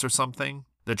trance or something.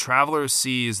 The traveler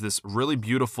sees this really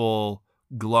beautiful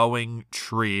glowing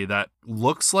tree that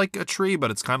looks like a tree,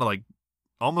 but it's kind of like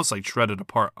almost like shredded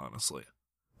apart, honestly.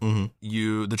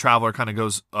 Mm-hmm. The traveler kind of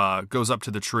goes up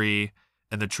to the tree,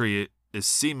 and the tree is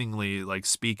seemingly like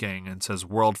speaking and says,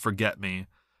 "World, forget me,"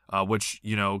 which,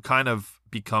 you know, kind of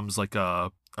becomes like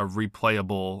a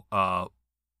replayable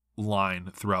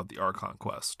line throughout the Archon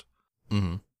quest.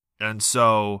 Mm-hmm. And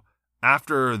so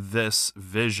after this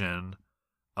vision,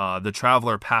 the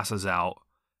traveler passes out,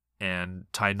 and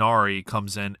Tainari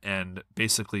comes in and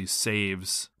basically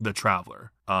saves the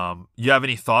traveler. You have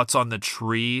any thoughts on the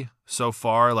tree so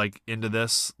far, like into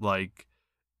this? Like,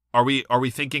 are we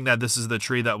thinking that this is the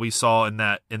tree that we saw in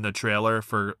the trailer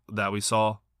that we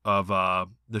saw of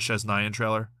the Shesnayan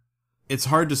trailer? It's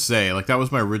hard to say. Like, that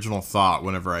was my original thought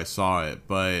whenever I saw it,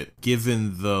 but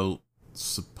given the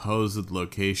supposed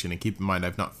location, and keep in mind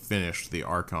I've not finished the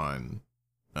Archon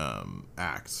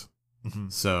act,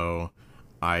 so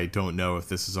I don't know if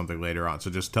this is something later on. So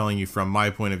just telling you from my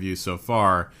point of view so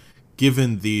far,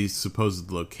 given the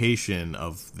supposed location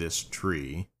of this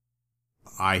tree,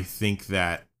 I think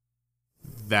that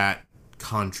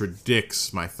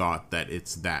contradicts my thought that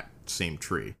it's that same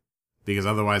tree. Because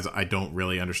otherwise, I don't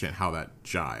really understand how that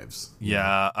jives.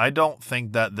 Yeah, I don't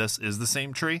think that this is the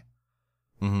same tree.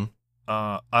 Mm-hmm.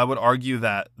 I would argue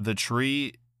that the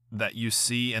tree that you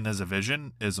see in as a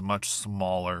vision is much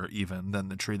smaller even than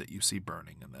the tree that you see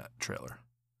burning in that trailer.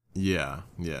 Yeah,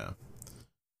 yeah.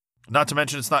 Not to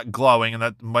mention it's not glowing, and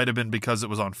that might have been because it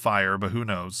was on fire, but who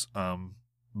knows?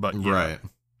 But yeah, right.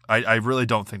 I really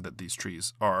don't think that these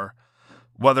trees are,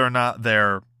 whether or not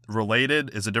they're related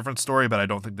is a different story, but I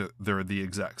don't think that they're the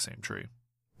exact same tree.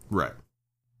 Right.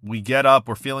 We get up,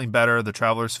 we're feeling better, the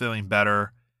traveler's feeling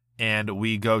better, and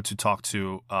we go to talk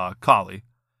to Kali.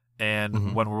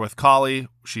 And when we're with Kali,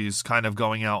 she's kind of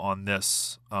going out on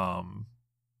this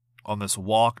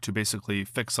walk to basically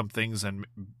fix some things and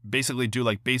basically do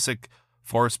like basic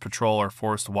forest patrol or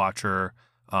forest watcher,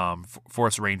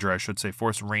 forest ranger, I should say,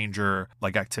 forest ranger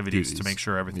like activities Duties. to make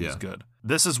sure everything's good.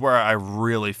 This is where I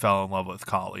really fell in love with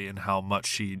Kali and how much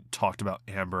she talked about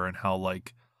Amber and how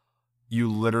like you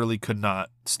literally could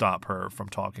not stop her from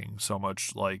talking so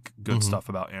much like good stuff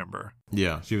about Amber.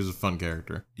 Yeah, she was a fun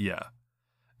character. Yeah.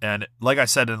 And like I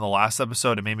said in the last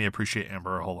episode, it made me appreciate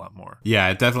Amber a whole lot more. Yeah,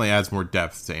 it definitely adds more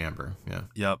depth to Amber. Yeah.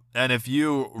 Yep. And if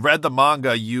you read the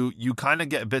manga, you kind of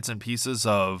get bits and pieces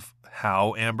of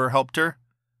how Amber helped her,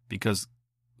 because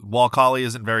while Kali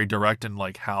isn't very direct in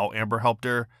like how Amber helped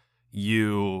her, if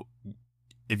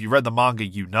you read the manga,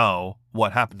 you know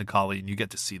what happened to Kali, and you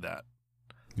get to see that.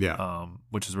 Yeah.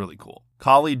 Which is really cool.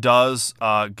 Kali does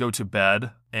go to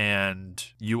bed, and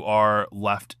you are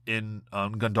left in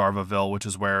Gandharvaville, which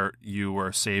is where you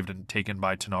were saved and taken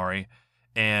by Tanari.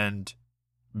 And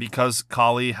because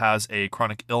Kali has a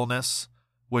chronic illness,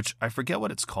 which I forget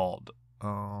what it's called.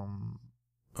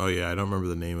 Oh yeah, I don't remember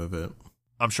the name of it.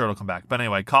 I'm sure it'll come back. But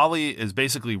anyway, Kali is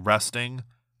basically resting,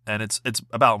 and it's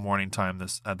about morning time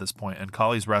at this point, and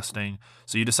Kali's resting.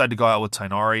 So you decide to go out with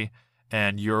Tainari,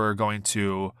 and you're going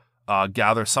to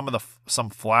gather some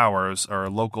flowers or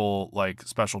local like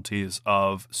specialties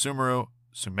of Sumeru.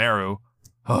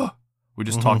 We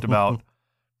just talked about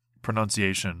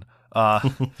pronunciation.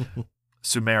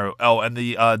 Sumeru. Oh, and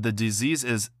the disease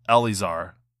is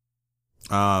Elizar.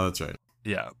 That's right.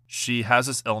 Yeah, she has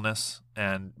this illness,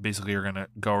 and basically you're gonna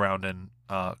go around and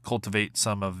cultivate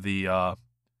some of the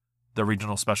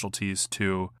regional specialties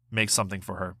to make something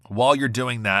for her. While you're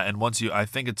doing that, and I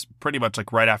think it's pretty much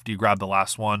like right after you grab the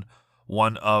last one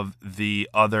of the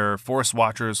other forest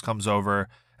watchers comes over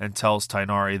and tells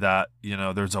Tainari that, you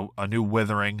know, there's a new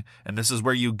withering, and this is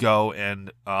where you go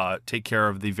and take care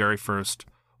of the very first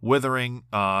withering.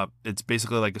 It's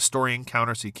basically like a story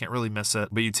encounter, so you can't really miss it,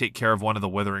 but you take care of one of the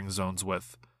withering zones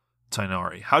with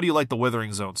Tainari. How do you like the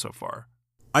withering zone so far?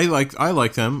 I like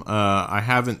them. I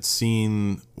haven't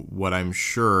seen what I'm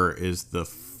sure is the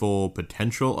full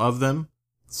potential of them,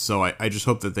 so I just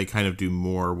hope that they kind of do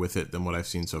more with it than what I've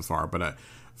seen so far. But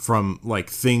from like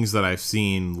things that I've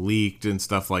seen leaked and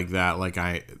stuff like that, like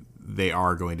they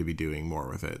are going to be doing more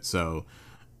with it. So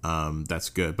that's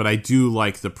good. But I do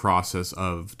like the process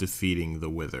of defeating the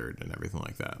withered and everything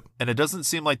like that. And it doesn't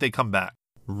seem like they come back.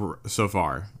 So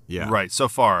far, yeah. Right, so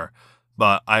far.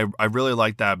 But I really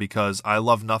like that because I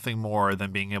love nothing more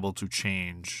than being able to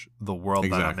change the world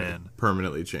that I'm in.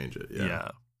 Permanently change it, yeah.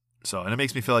 So, and it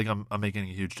makes me feel like I'm making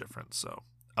a huge difference. So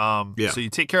So you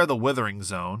take care of the Withering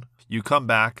Zone. You come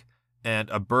back, and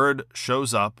a bird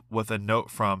shows up with a note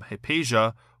from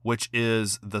Hypatia, which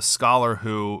is the scholar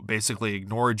who basically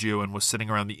ignored you and was sitting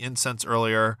around the incense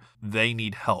earlier. They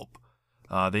need help.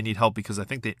 They need help because I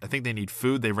think they need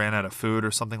food. They ran out of food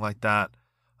or something like that.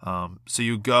 So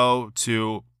you go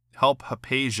to help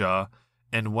Hypatia,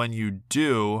 and when you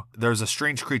do, there's a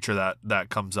strange creature that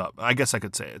comes up. I guess I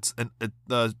could say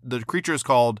the creature is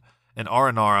called an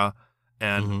Aranara,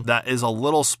 and that is a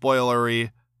little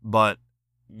spoilery, but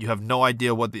you have no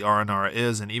idea what the Aranara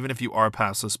is, and even if you are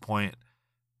past this point,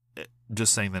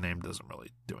 just saying the name doesn't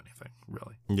really do anything,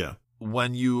 really. Yeah.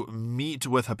 When you meet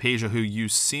with Hypatia, who you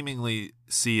seemingly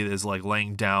see is like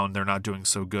laying down, they're not doing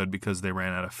so good because they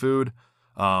ran out of food,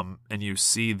 and you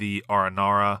see the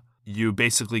Aranara, you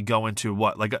basically go into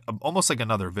what, like almost like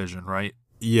another vision, right?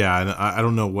 Yeah, and I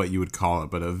don't know what you would call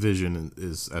it, but a vision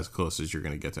is as close as you're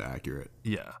going to get to accurate.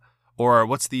 Yeah. Or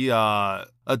what's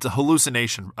it's a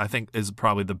hallucination, I think, is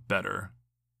probably the better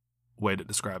way to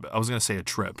describe it. I was going to say a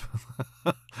trip.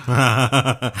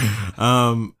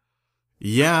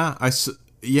 Yeah, I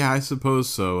suppose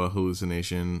so, a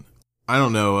hallucination. I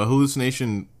don't know, a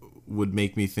hallucination would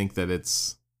make me think that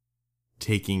it's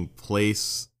taking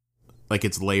place, like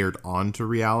it's layered onto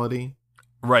reality.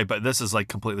 Right, but this is like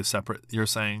completely separate, you're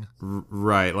saying?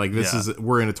 Right, like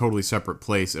we're in a totally separate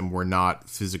place and we're not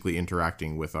physically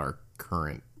interacting with our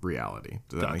current reality.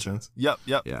 Does that make sense? Yep,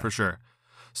 yeah. For sure.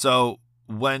 So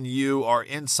when you are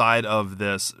inside of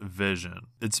this vision,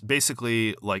 it's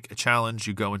basically like a challenge.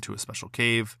 You go into a special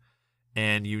cave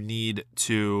and you need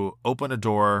to open a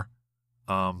door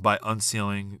by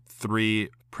unsealing 3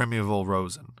 primeval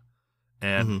rosen,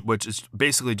 and which is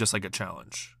basically just like a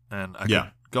challenge. And I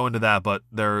could go into that, but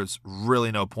there's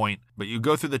really no point. But you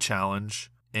go through the challenge,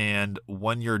 and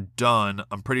when you're done,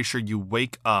 I'm pretty sure you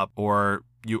wake up or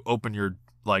you open your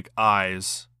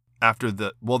eyes after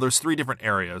there's 3 different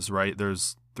areas, right?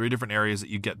 There's 3 different areas that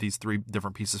you get these 3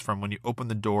 different pieces from. When you open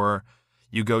the door,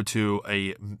 you go to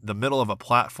the middle of a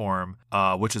platform,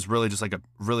 which is really just like a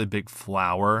really big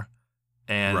flower.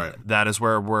 And that is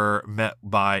where we're met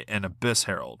by an Abyss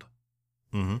Herald.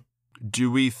 Mm-hmm. Do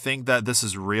we think that this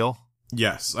is real?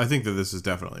 Yes, I think that this is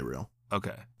definitely real.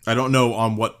 Okay. I don't know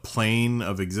on what plane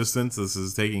of existence this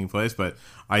is taking place, but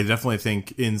I definitely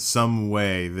think in some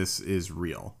way this is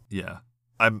real. Yeah.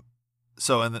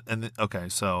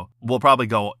 So we'll probably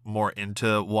go more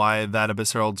into why that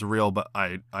Abyss Herald's real, but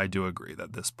I do agree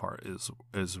that this part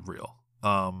is real.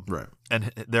 Right.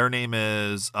 And their name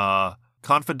is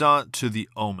Confidant to the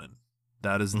Omen.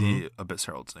 That is the Abyss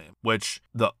Herald's name, which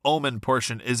the Omen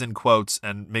portion is in quotes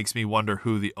and makes me wonder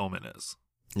who the Omen is.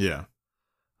 Yeah.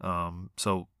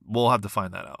 So we'll have to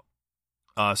find that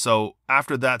out. So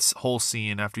after that whole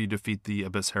scene, after you defeat the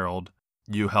Abyss Herald,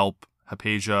 you help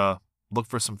Hypatia look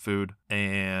for some food,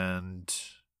 and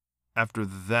after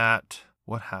that,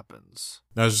 what happens?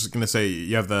 I was just going to say,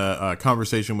 you have the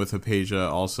conversation with Hypatia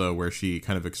also, where she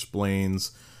kind of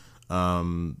explains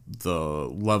the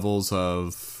levels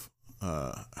of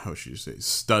how should you say,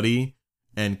 study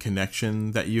and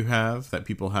connection that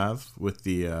people have with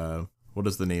the what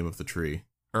is the name of the tree?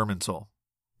 Irminsul,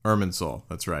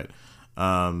 that's right.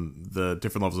 The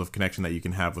different levels of connection that you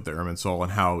can have with the Irminsul,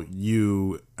 and how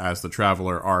you, as the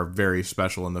traveler, are very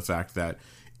special in the fact that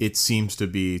it seems to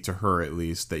be, to her at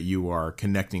least, that you are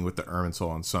connecting with the Irminsul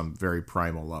on some very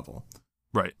primal level.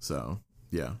 Right. So,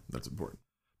 yeah, that's important.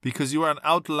 Because you are an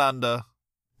outlander.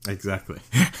 Exactly.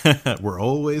 We're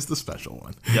always the special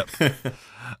one. Yep.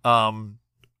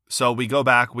 So we go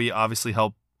back. We obviously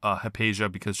help Hypatia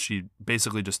because she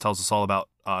basically just tells us all about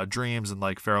dreams, and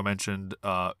like Pharaoh mentioned,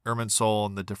 Irminsul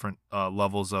and the different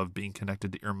levels of being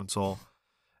connected to Irminsul.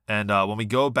 And when we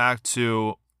go back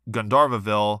to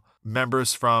Gandharvaville,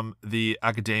 members from the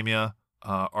academia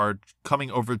are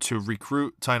coming over to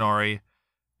recruit Tainari,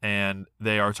 and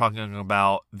they are talking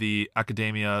about the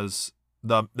academia's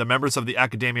the members of the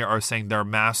academia are saying their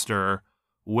master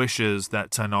wishes that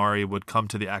Tainari would come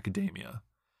to the academia.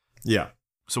 Yeah.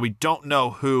 So we don't know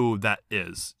who that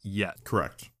is yet.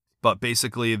 Correct. But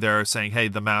basically they're saying, hey,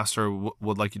 the master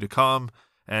would like you to come.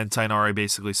 And Tainari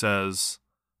basically says,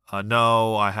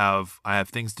 no, I have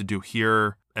things to do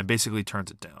here, and basically turns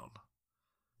it down.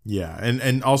 Yeah.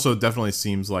 And also definitely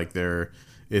seems like there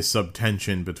is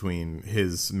subtension between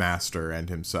his master and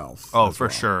himself. Oh, for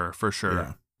sure. For sure.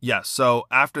 Yeah. Yeah, so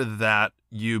after that,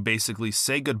 you basically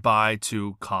say goodbye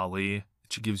to Kali.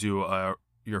 She gives you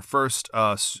your first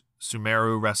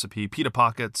Sumeru recipe, pita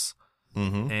pockets,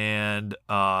 and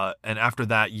after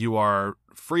that, you are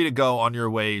free to go on your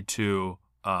way to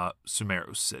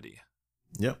Sumeru City.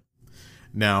 Yep.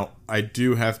 Now, I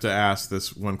do have to ask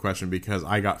this one question because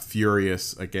I got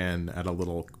furious again at a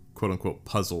little quote-unquote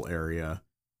puzzle area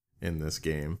in this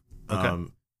game. Okay.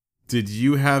 Did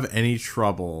you have any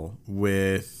trouble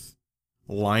with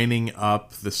lining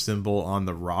up the symbol on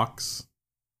the rocks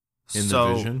in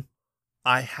the vision?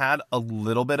 I had a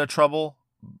little bit of trouble.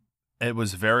 It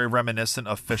was very reminiscent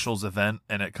of Fischl's event,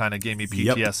 and it kind of gave me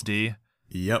PTSD.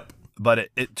 Yep. But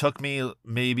it took me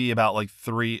maybe about like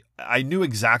 3. I knew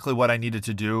exactly what I needed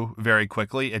to do very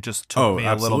quickly. It just took me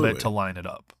a little bit to line it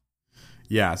up.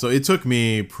 Yeah, so it took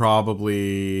me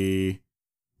probably,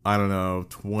 I don't know,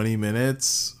 20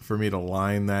 minutes for me to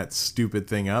line that stupid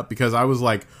thing up because I was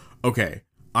like, okay,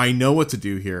 I know what to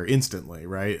do here instantly,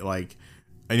 right? Like,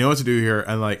 I know what to do here,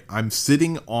 and like, I'm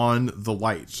sitting on the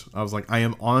light. I was like, I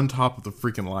am on top of the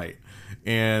freaking light.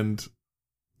 And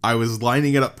I was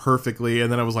lining it up perfectly,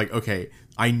 and then I was like, okay,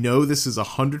 I know this is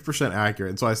 100% accurate.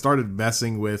 And so I started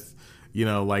messing with,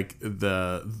 like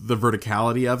the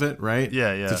verticality of it, right?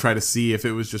 Yeah. To try to see if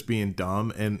it was just being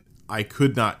dumb, and I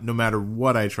could not, no matter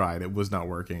what I tried, it was not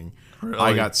working. Really?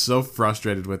 I got so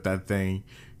frustrated with that thing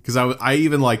because I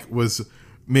even like was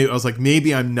like,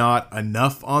 maybe I'm not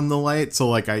enough on the light, so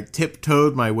like I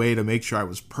tiptoed my way to make sure I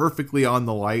was perfectly on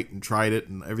the light and tried it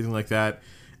and everything like that,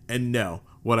 and no.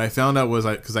 What I found out was,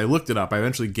 because I looked it up, I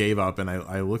eventually gave up, and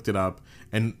I looked it up,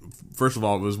 and first of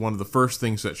all, it was one of the first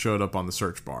things that showed up on the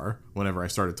search bar whenever I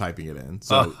started typing it in,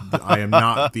 so I am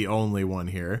not the only one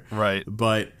here. Right.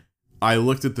 But I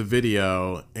looked at the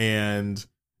video, and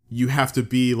you have to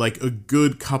be like a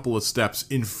good couple of steps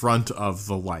in front of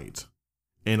the light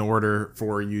in order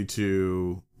for you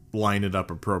to line it up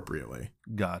appropriately.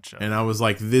 Gotcha. And I was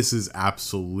like, this is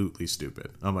absolutely stupid.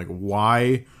 I'm like,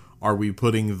 why are we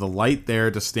putting the light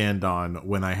there to stand on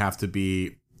when I have to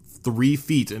be 3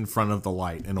 feet in front of the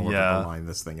light in order to line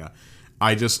this thing up?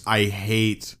 I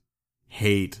hate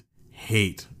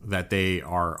that they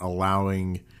are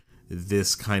allowing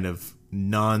this kind of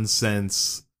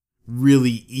nonsense,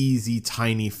 really easy,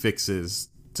 tiny fixes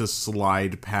to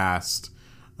slide past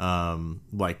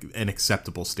like an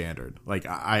acceptable standard. Like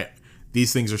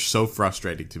these things are so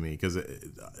frustrating to me because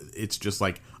it's just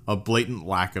like a blatant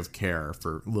lack of care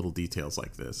for little details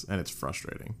like this, and it's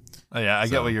frustrating. Oh, yeah, I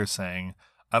get what you're saying.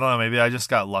 I don't know, maybe I just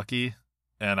got lucky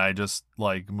and I just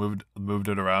like moved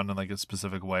it around in like a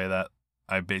specific way that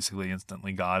I basically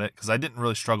instantly got it, because I didn't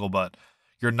really struggle, but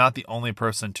you're not the only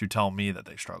person to tell me that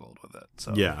they struggled with it.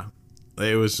 So yeah,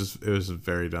 it was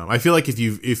very dumb. I feel like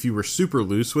if you were super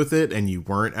loose with it and you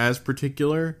weren't as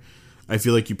particular, I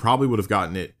feel like you probably would have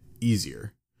gotten it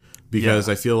easier. Because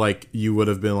I feel like you would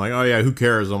have been like, oh yeah, who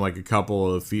cares? I'm like a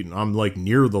couple of feet, and I'm like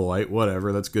near the light,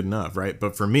 whatever, that's good enough, right?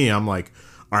 But for me, I'm like,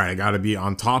 all right, I got to be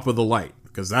on top of the light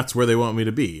because that's where they want me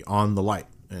to be, on the light,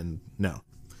 and no.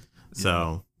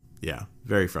 So yeah,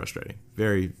 very frustrating,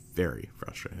 very, very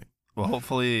frustrating. Well,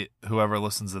 hopefully, whoever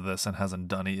listens to this and hasn't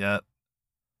done it yet,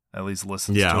 at least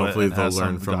listens to it. Yeah, hopefully and they'll has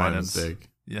learn some from my guidance. mistake.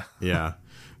 Yeah, yeah.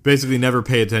 Basically, never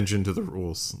pay attention to the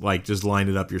rules. Like, just line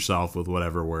it up yourself with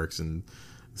whatever works and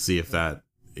see if that,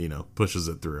 pushes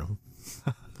it through.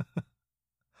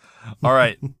 All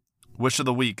right. Wish of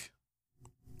the week.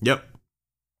 Yep.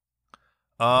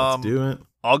 Let's do it.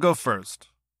 I'll go first.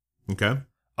 Okay.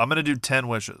 I'm going to do 10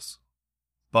 wishes.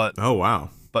 But oh, wow.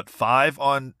 But 5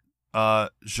 on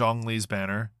Zhongli's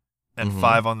banner and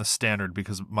 5 on the standard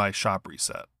because my shop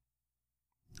reset.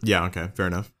 Yeah, okay. Fair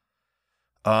enough.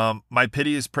 My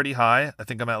pity is pretty high. I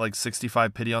think I'm at like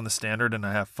 65 pity on the standard, and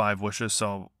I have 5 wishes,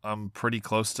 so I'm pretty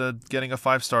close to getting a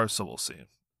 5 stars, so we'll see.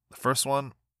 The first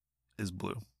one is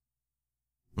blue.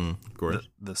 Of course.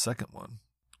 The second one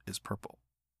is purple.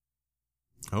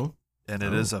 Oh. And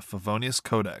it is a Favonius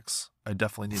Codex. I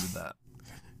definitely needed that.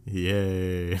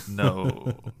 Yay.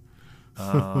 No.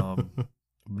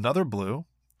 Another blue,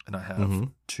 and I have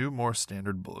 2 more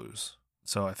standard blues.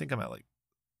 So I think I'm at like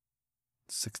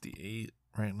 68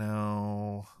 right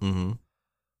now.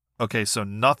 Okay, so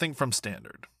nothing from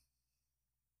standard.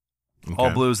 Okay.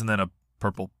 All blues and then a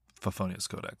purple Favonius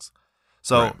Codex.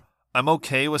 So I'm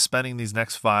okay with spending these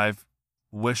next 5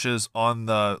 wishes on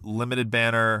the limited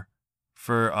banner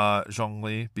for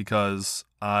Zhongli, because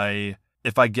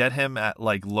if I get him at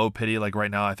like low pity, like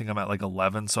right now I think I'm at like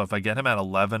 11, so if I get him at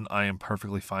 11, I am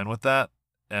perfectly fine with that,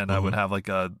 and I would have like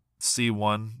a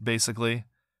C1 basically.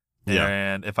 Yeah.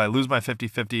 And if I lose my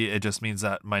 50-50, it just means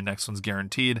that my next one's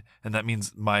guaranteed, and that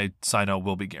means my Sino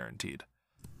will be guaranteed.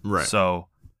 Right. So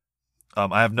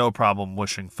I have no problem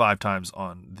wishing 5 times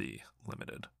on the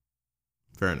limited.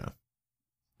 Fair enough.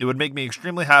 It would make me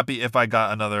extremely happy if I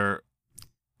got another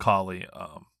Kali.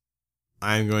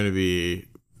 I'm going to be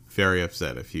very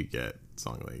upset if you get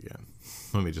Zhongli again.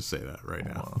 Let me just say that right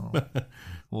now. Well,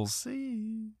 we'll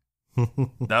see.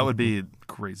 That would be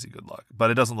crazy good luck,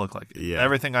 but it doesn't look like it. Yeah.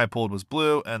 Everything I pulled was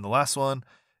blue, and the last one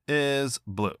is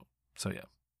blue. So yeah.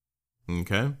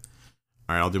 Okay. All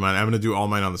right, I'll do mine. I'm going to do all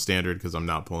mine on the standard because I'm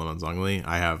not pulling on Zhongli.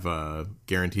 I have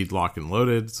guaranteed lock and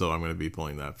loaded, so I'm going to be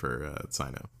pulling that for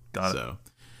Sino. Got it. So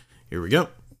here we go.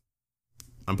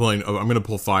 I'm going to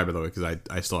pull 5, by the way, because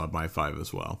I still have my 5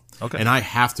 as well. Okay. And I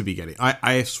have to be getting,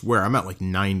 I swear, I'm at like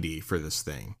 90 for this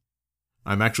thing.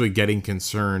 I'm actually getting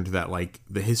concerned that like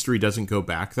the history doesn't go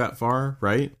back that far,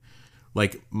 right?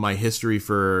 Like my history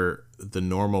for the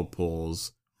normal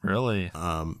pulls. Really?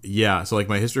 Yeah. So like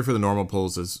my history for the normal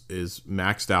pulls is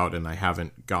maxed out and I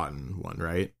haven't gotten one,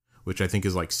 right? Which I think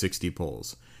is like 60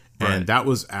 pulls. Right. And that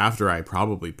was after I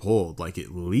probably pulled like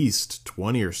at least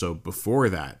 20 or so before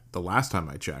that, the last time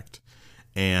I checked.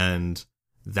 And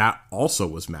that also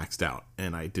was maxed out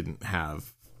and I didn't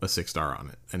have a 6-star on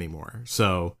it anymore.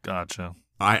 So gotcha.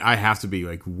 I have to be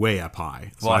like way up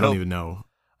high. So well, I don't even know.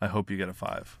 I hope you get a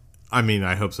 5. I mean,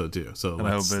 I hope so too. So and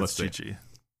let's I hope it's see. Chi-Chi.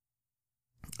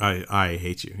 I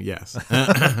hate you. Yes. All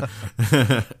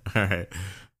right.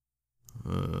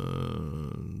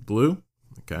 Blue.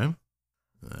 Okay.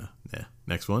 Yeah.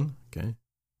 Next one. Okay.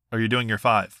 Are you doing your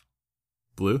 5?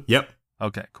 Blue. Yep.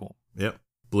 Okay, cool. Yep.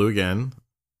 Blue again.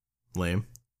 Lame.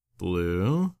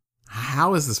 Blue.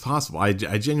 How is this possible? I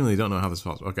genuinely don't know how this is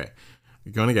possible. Okay.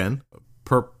 Going again.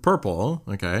 Purple.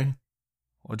 Okay.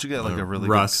 What'd you get? Like a really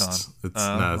rust. good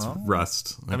con? It's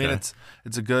rust. Okay. I mean, it's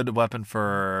a good weapon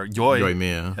for Yoi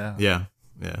Mia. Yeah.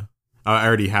 I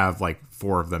already have like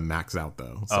 4 of them max out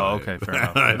though. So okay, fair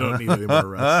enough. I don't need any more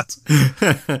rust.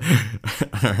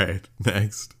 All right,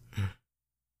 next.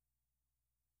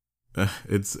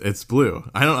 It's blue.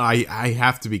 I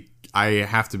have to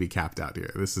be capped out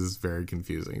here. This is very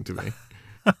confusing to me.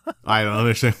 I don't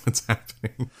understand what's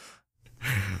happening.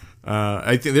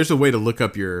 I think there's a way to look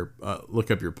up your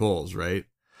pulls, right?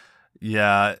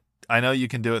 Yeah, I know you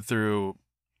can do it through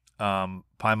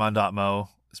Paimon.mo.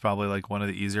 It's probably like one of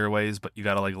the easier ways, but you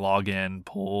got to like log in,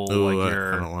 pull I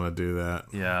don't want to do that.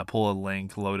 Yeah, pull a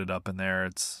link, load it up in there.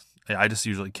 I just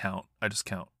usually count. I just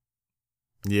count.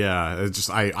 Yeah, it's just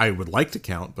I would like to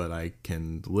count, but I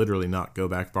can literally not go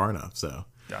back far enough. So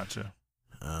gotcha.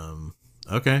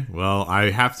 Okay, well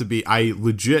I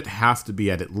legit have to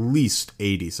be at least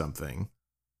 80 something.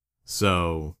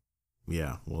 So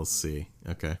yeah, we'll see.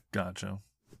 Okay, gotcha.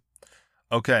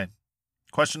 Okay,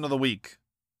 question of the week.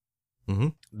 Mm-hmm.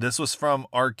 This was from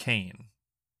Arcane.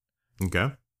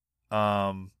 Okay.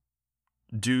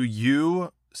 Do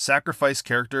you sacrifice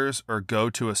characters or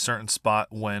go to a certain spot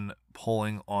when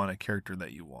pulling on a character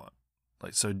that you want?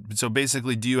 Like so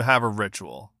basically, do you have a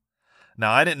ritual?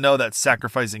 Now, I didn't know that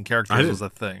sacrificing characters was a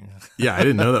thing. Yeah, I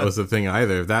didn't know that was a thing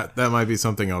either. That might be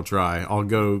something I'll try.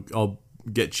 I'll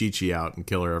get Chi-Chi out and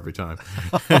kill her every time.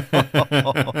 I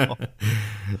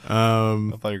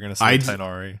thought you were going to say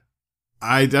Tighnari.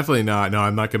 I definitely not. No,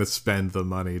 I'm not going to spend the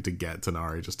money to get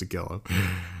Tighnari just to kill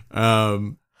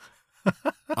him.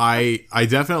 I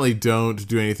definitely don't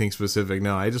do anything specific.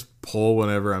 No, I just pull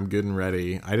whenever I'm good and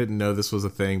ready. I didn't know this was a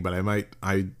thing, but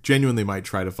I genuinely might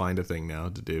try to find a thing now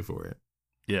to do for it.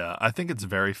 Yeah, I think it's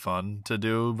very fun to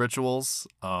do rituals.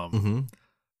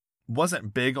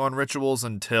 Wasn't big on rituals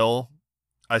until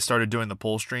I started doing the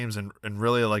pull streams, and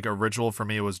really like a ritual for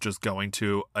me was just going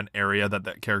to an area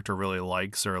that character really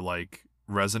likes or like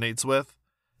resonates with.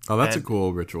 Oh, that's a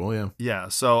cool ritual, yeah. Yeah,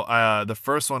 so the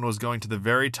first one was going to the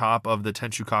very top of the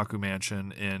Tenshukaku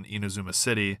Mansion in Inazuma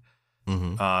City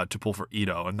to pull for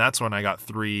Ito, and that's when I got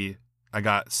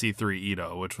C3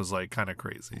 Ito, which was like kind of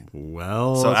crazy.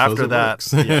 Well, so after that,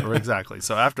 yeah, exactly.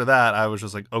 So after that, I was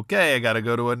just like, okay, I got to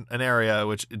go to an area,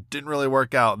 which it didn't really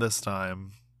work out this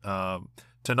time.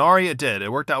 Tighnari, it did.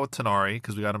 It worked out with Tighnari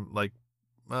because we got him like,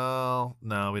 well,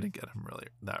 no, we didn't get him really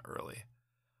that early.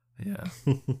 Yeah,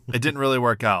 it didn't really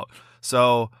work out.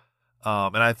 So,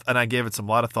 and I gave it some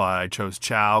lot of thought. I chose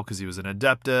Chow because he was an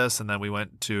Adeptus, and then we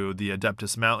went to the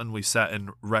Adeptus Mountain. We sat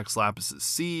in Rex Lapis's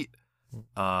seat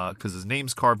because his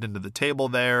name's carved into the table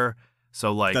there.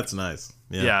 So like, that's nice.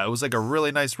 Yeah, it was like a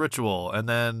really nice ritual. And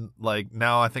then like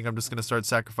now I think I'm just gonna start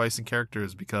sacrificing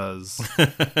characters because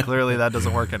clearly that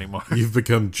doesn't work anymore. You've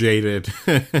become jaded.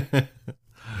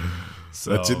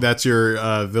 So that's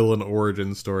your villain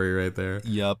origin story right there.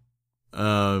 Yep.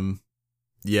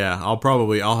 Yeah,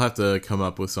 I'll have to come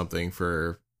up with something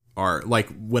for our, like,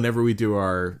 whenever we do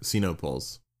our Sino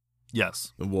polls.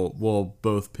 Yes. We'll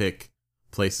both pick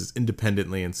places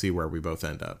independently and see where we both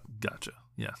end up. Gotcha.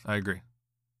 Yeah, I agree.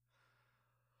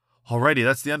 Alrighty,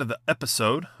 that's the end of the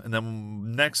episode. And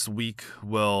then next week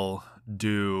we'll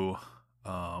do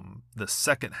The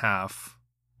second half,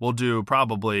 we'll do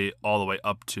probably all the way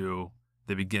up to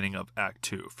the beginning of Act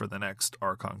 2 for the next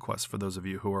Archon quest, for those of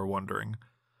you who are wondering.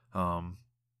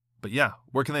 But yeah,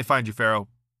 where can they find you, Pharaoh?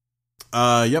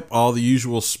 Yep, all the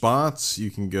usual spots.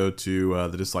 You can go to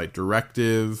the Dislight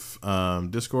Directive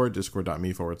Discord,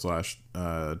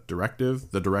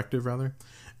 discord.me/directive, the directive rather.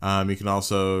 You can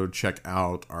also check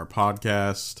out our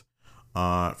podcast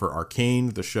for Arcane,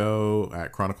 the show,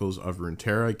 at Chronicles of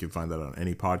Runeterra. You can find that on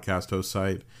any podcast host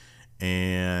site.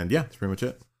 And yeah, that's pretty much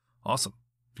it. Awesome.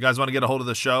 If you guys want to get a hold of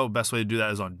the show, best way to do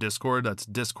that is on Discord. That's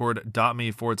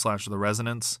discord.me/The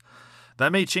Resonance.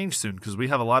 That may change soon because we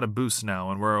have a lot of boosts now,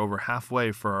 and we're over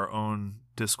halfway for our own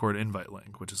Discord invite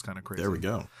link, which is kind of crazy. There we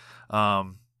go. But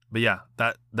yeah,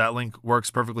 that link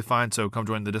works perfectly fine. So come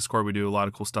join the Discord. We do a lot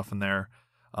of cool stuff in there.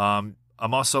 I'm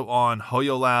also on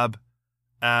Hoyo Lab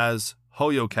as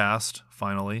HoyoCast,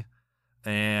 finally.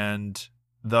 And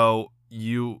though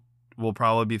you will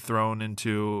probably be thrown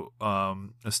into a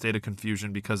state of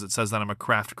confusion because it says that I'm a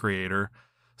craft creator.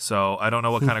 So I don't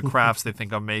know what kind of crafts they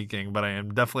think I'm making, but I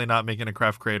am definitely not making a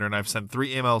craft creator. And I've sent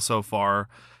 3 emails so far,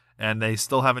 and they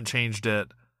still haven't changed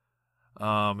it.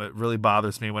 It really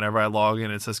bothers me whenever I log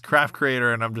in. It says craft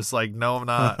creator, and I'm just like, no, I'm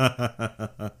not.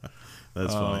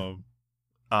 That's funny.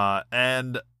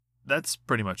 And that's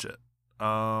pretty much it.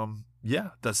 Yeah,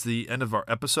 that's the end of our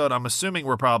episode. I'm assuming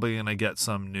we're probably going to get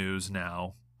some news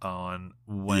now on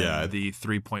when the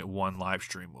 3.1 live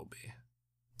stream will be.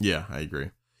 Yeah, I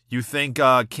agree. You think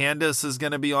Candace is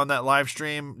going to be on that live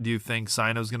stream? Do you think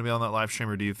Sino's going to be on that live stream,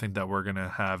 or do you think that we're going to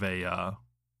have a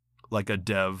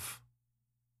dev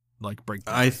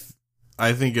breakdown?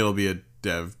 I think it'll be a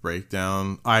dev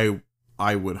breakdown. I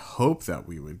would hope that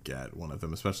we would get one of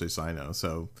them, especially Sino.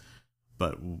 So,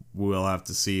 but we'll have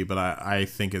to see. But I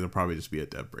think it'll probably just be a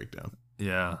dev breakdown.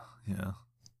 Yeah.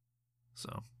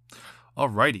 So,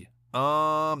 alrighty.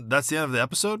 That's the end of the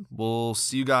episode. We'll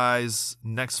see you guys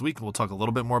next week. We'll talk a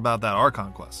little bit more about that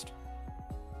Archon quest.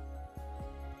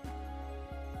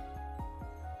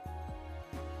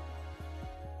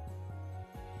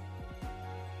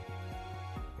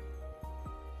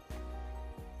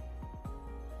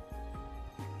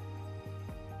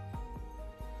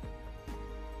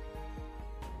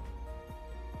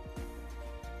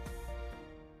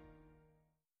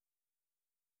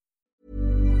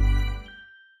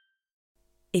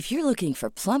 If you're looking for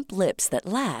plump lips that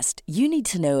last, you need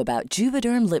to know about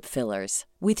Juvederm lip fillers.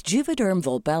 With Juvederm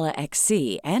Volbella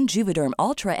XC and Juvederm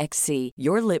Ultra XC,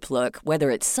 your lip look, whether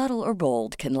it's subtle or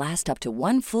bold, can last up to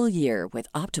 1 full year with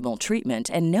optimal treatment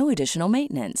and no additional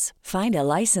maintenance. Find a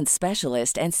licensed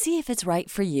specialist and see if it's right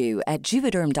for you at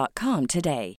Juvederm.com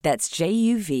today. That's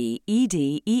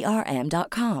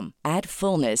JUVEDERM.com. Add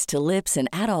fullness to lips in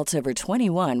adults over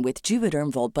 21 with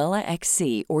Juvederm Volbella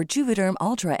XC or Juvederm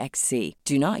Ultra XC.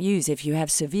 Do not use if you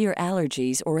have severe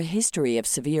allergies or a history of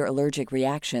severe allergic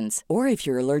reactions, or if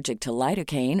you're allergic to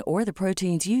lidocaine or the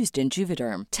proteins used in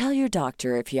Juvederm. Tell your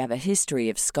doctor if you have a history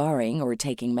of scarring or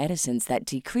taking medicines that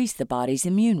decrease the body's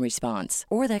immune response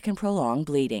or that can prolong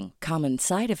bleeding. Common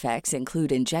side effects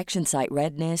include injection site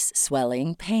redness,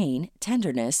 swelling, pain,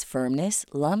 tenderness, firmness,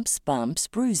 lumps, bumps,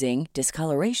 bruising,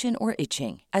 discoloration, or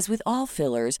itching. As with all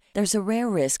fillers, there's a rare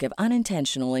risk of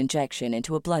unintentional injection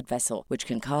into a blood vessel, which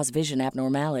can cause vision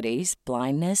abnormalities,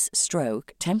 blindness,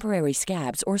 stroke, temporary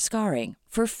scabs, or scarring.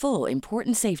 For full,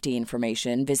 important safety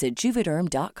information, visit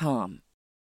Juvederm.com.